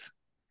delicious.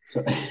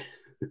 So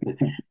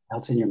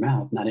that's in your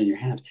mouth, not in your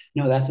hand.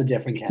 No, that's a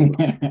different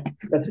category.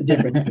 That's a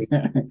different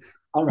thing.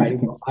 All right.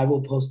 Well, I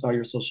will post all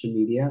your social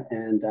media,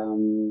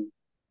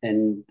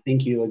 and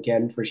thank you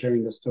again for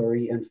sharing the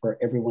story, and for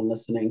everyone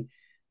listening.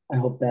 I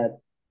hope that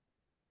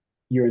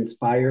you're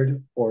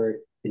inspired or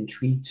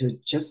intrigued to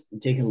just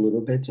dig a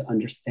little bit to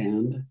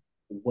understand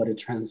what a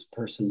trans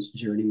person's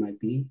journey might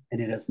be.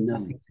 And it has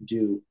nothing to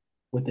do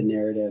with the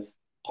narrative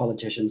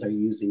politicians are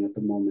using at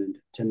the moment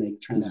to make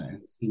trans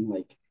people seem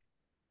like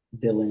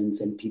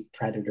villains and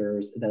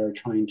predators that are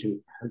trying to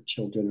hurt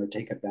children or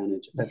take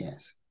advantage.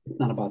 It's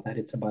not about that.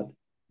 It's about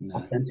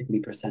authentically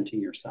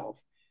presenting yourself,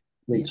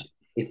 which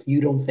if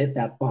you don't fit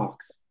that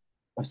box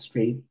of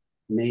straight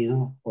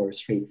male or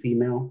straight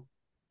female,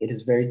 it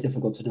is very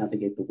difficult to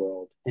navigate the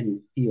world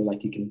and feel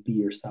like you can be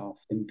yourself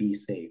and be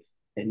safe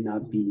and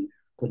not be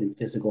put in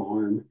physical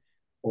harm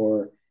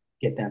or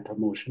get that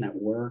promotion at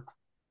work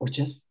or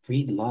just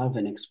free love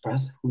and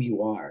express who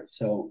you are.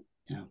 So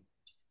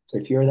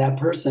if you're that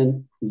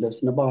person who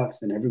lives in a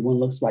box and everyone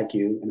looks like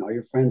you and all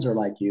your friends are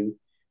like you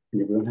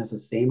and everyone has the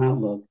same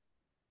outlook,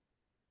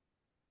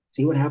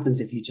 see what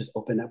happens if you just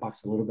open that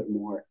box a little bit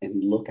more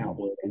and look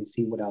outward and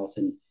see what else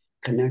and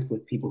connect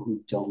with people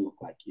who don't look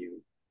like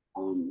you.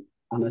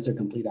 Unless they're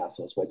complete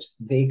assholes, which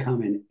they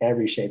come in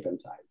every shape and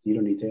size. You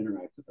don't need to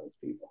interact with those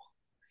people.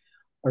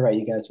 All right,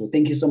 you guys. Well,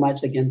 thank you so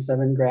much again,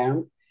 Seven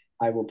Graham.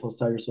 I will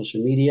post all your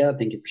social media.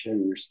 Thank you for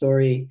sharing your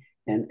story.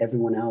 And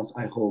everyone else,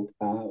 I hope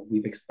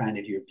we've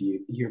expanded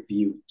your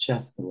view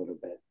just a little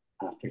bit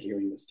after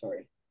hearing the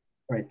story.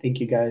 All right, thank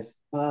you guys.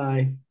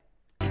 Bye.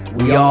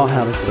 We all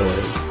have a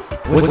story.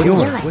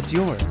 What's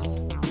yours?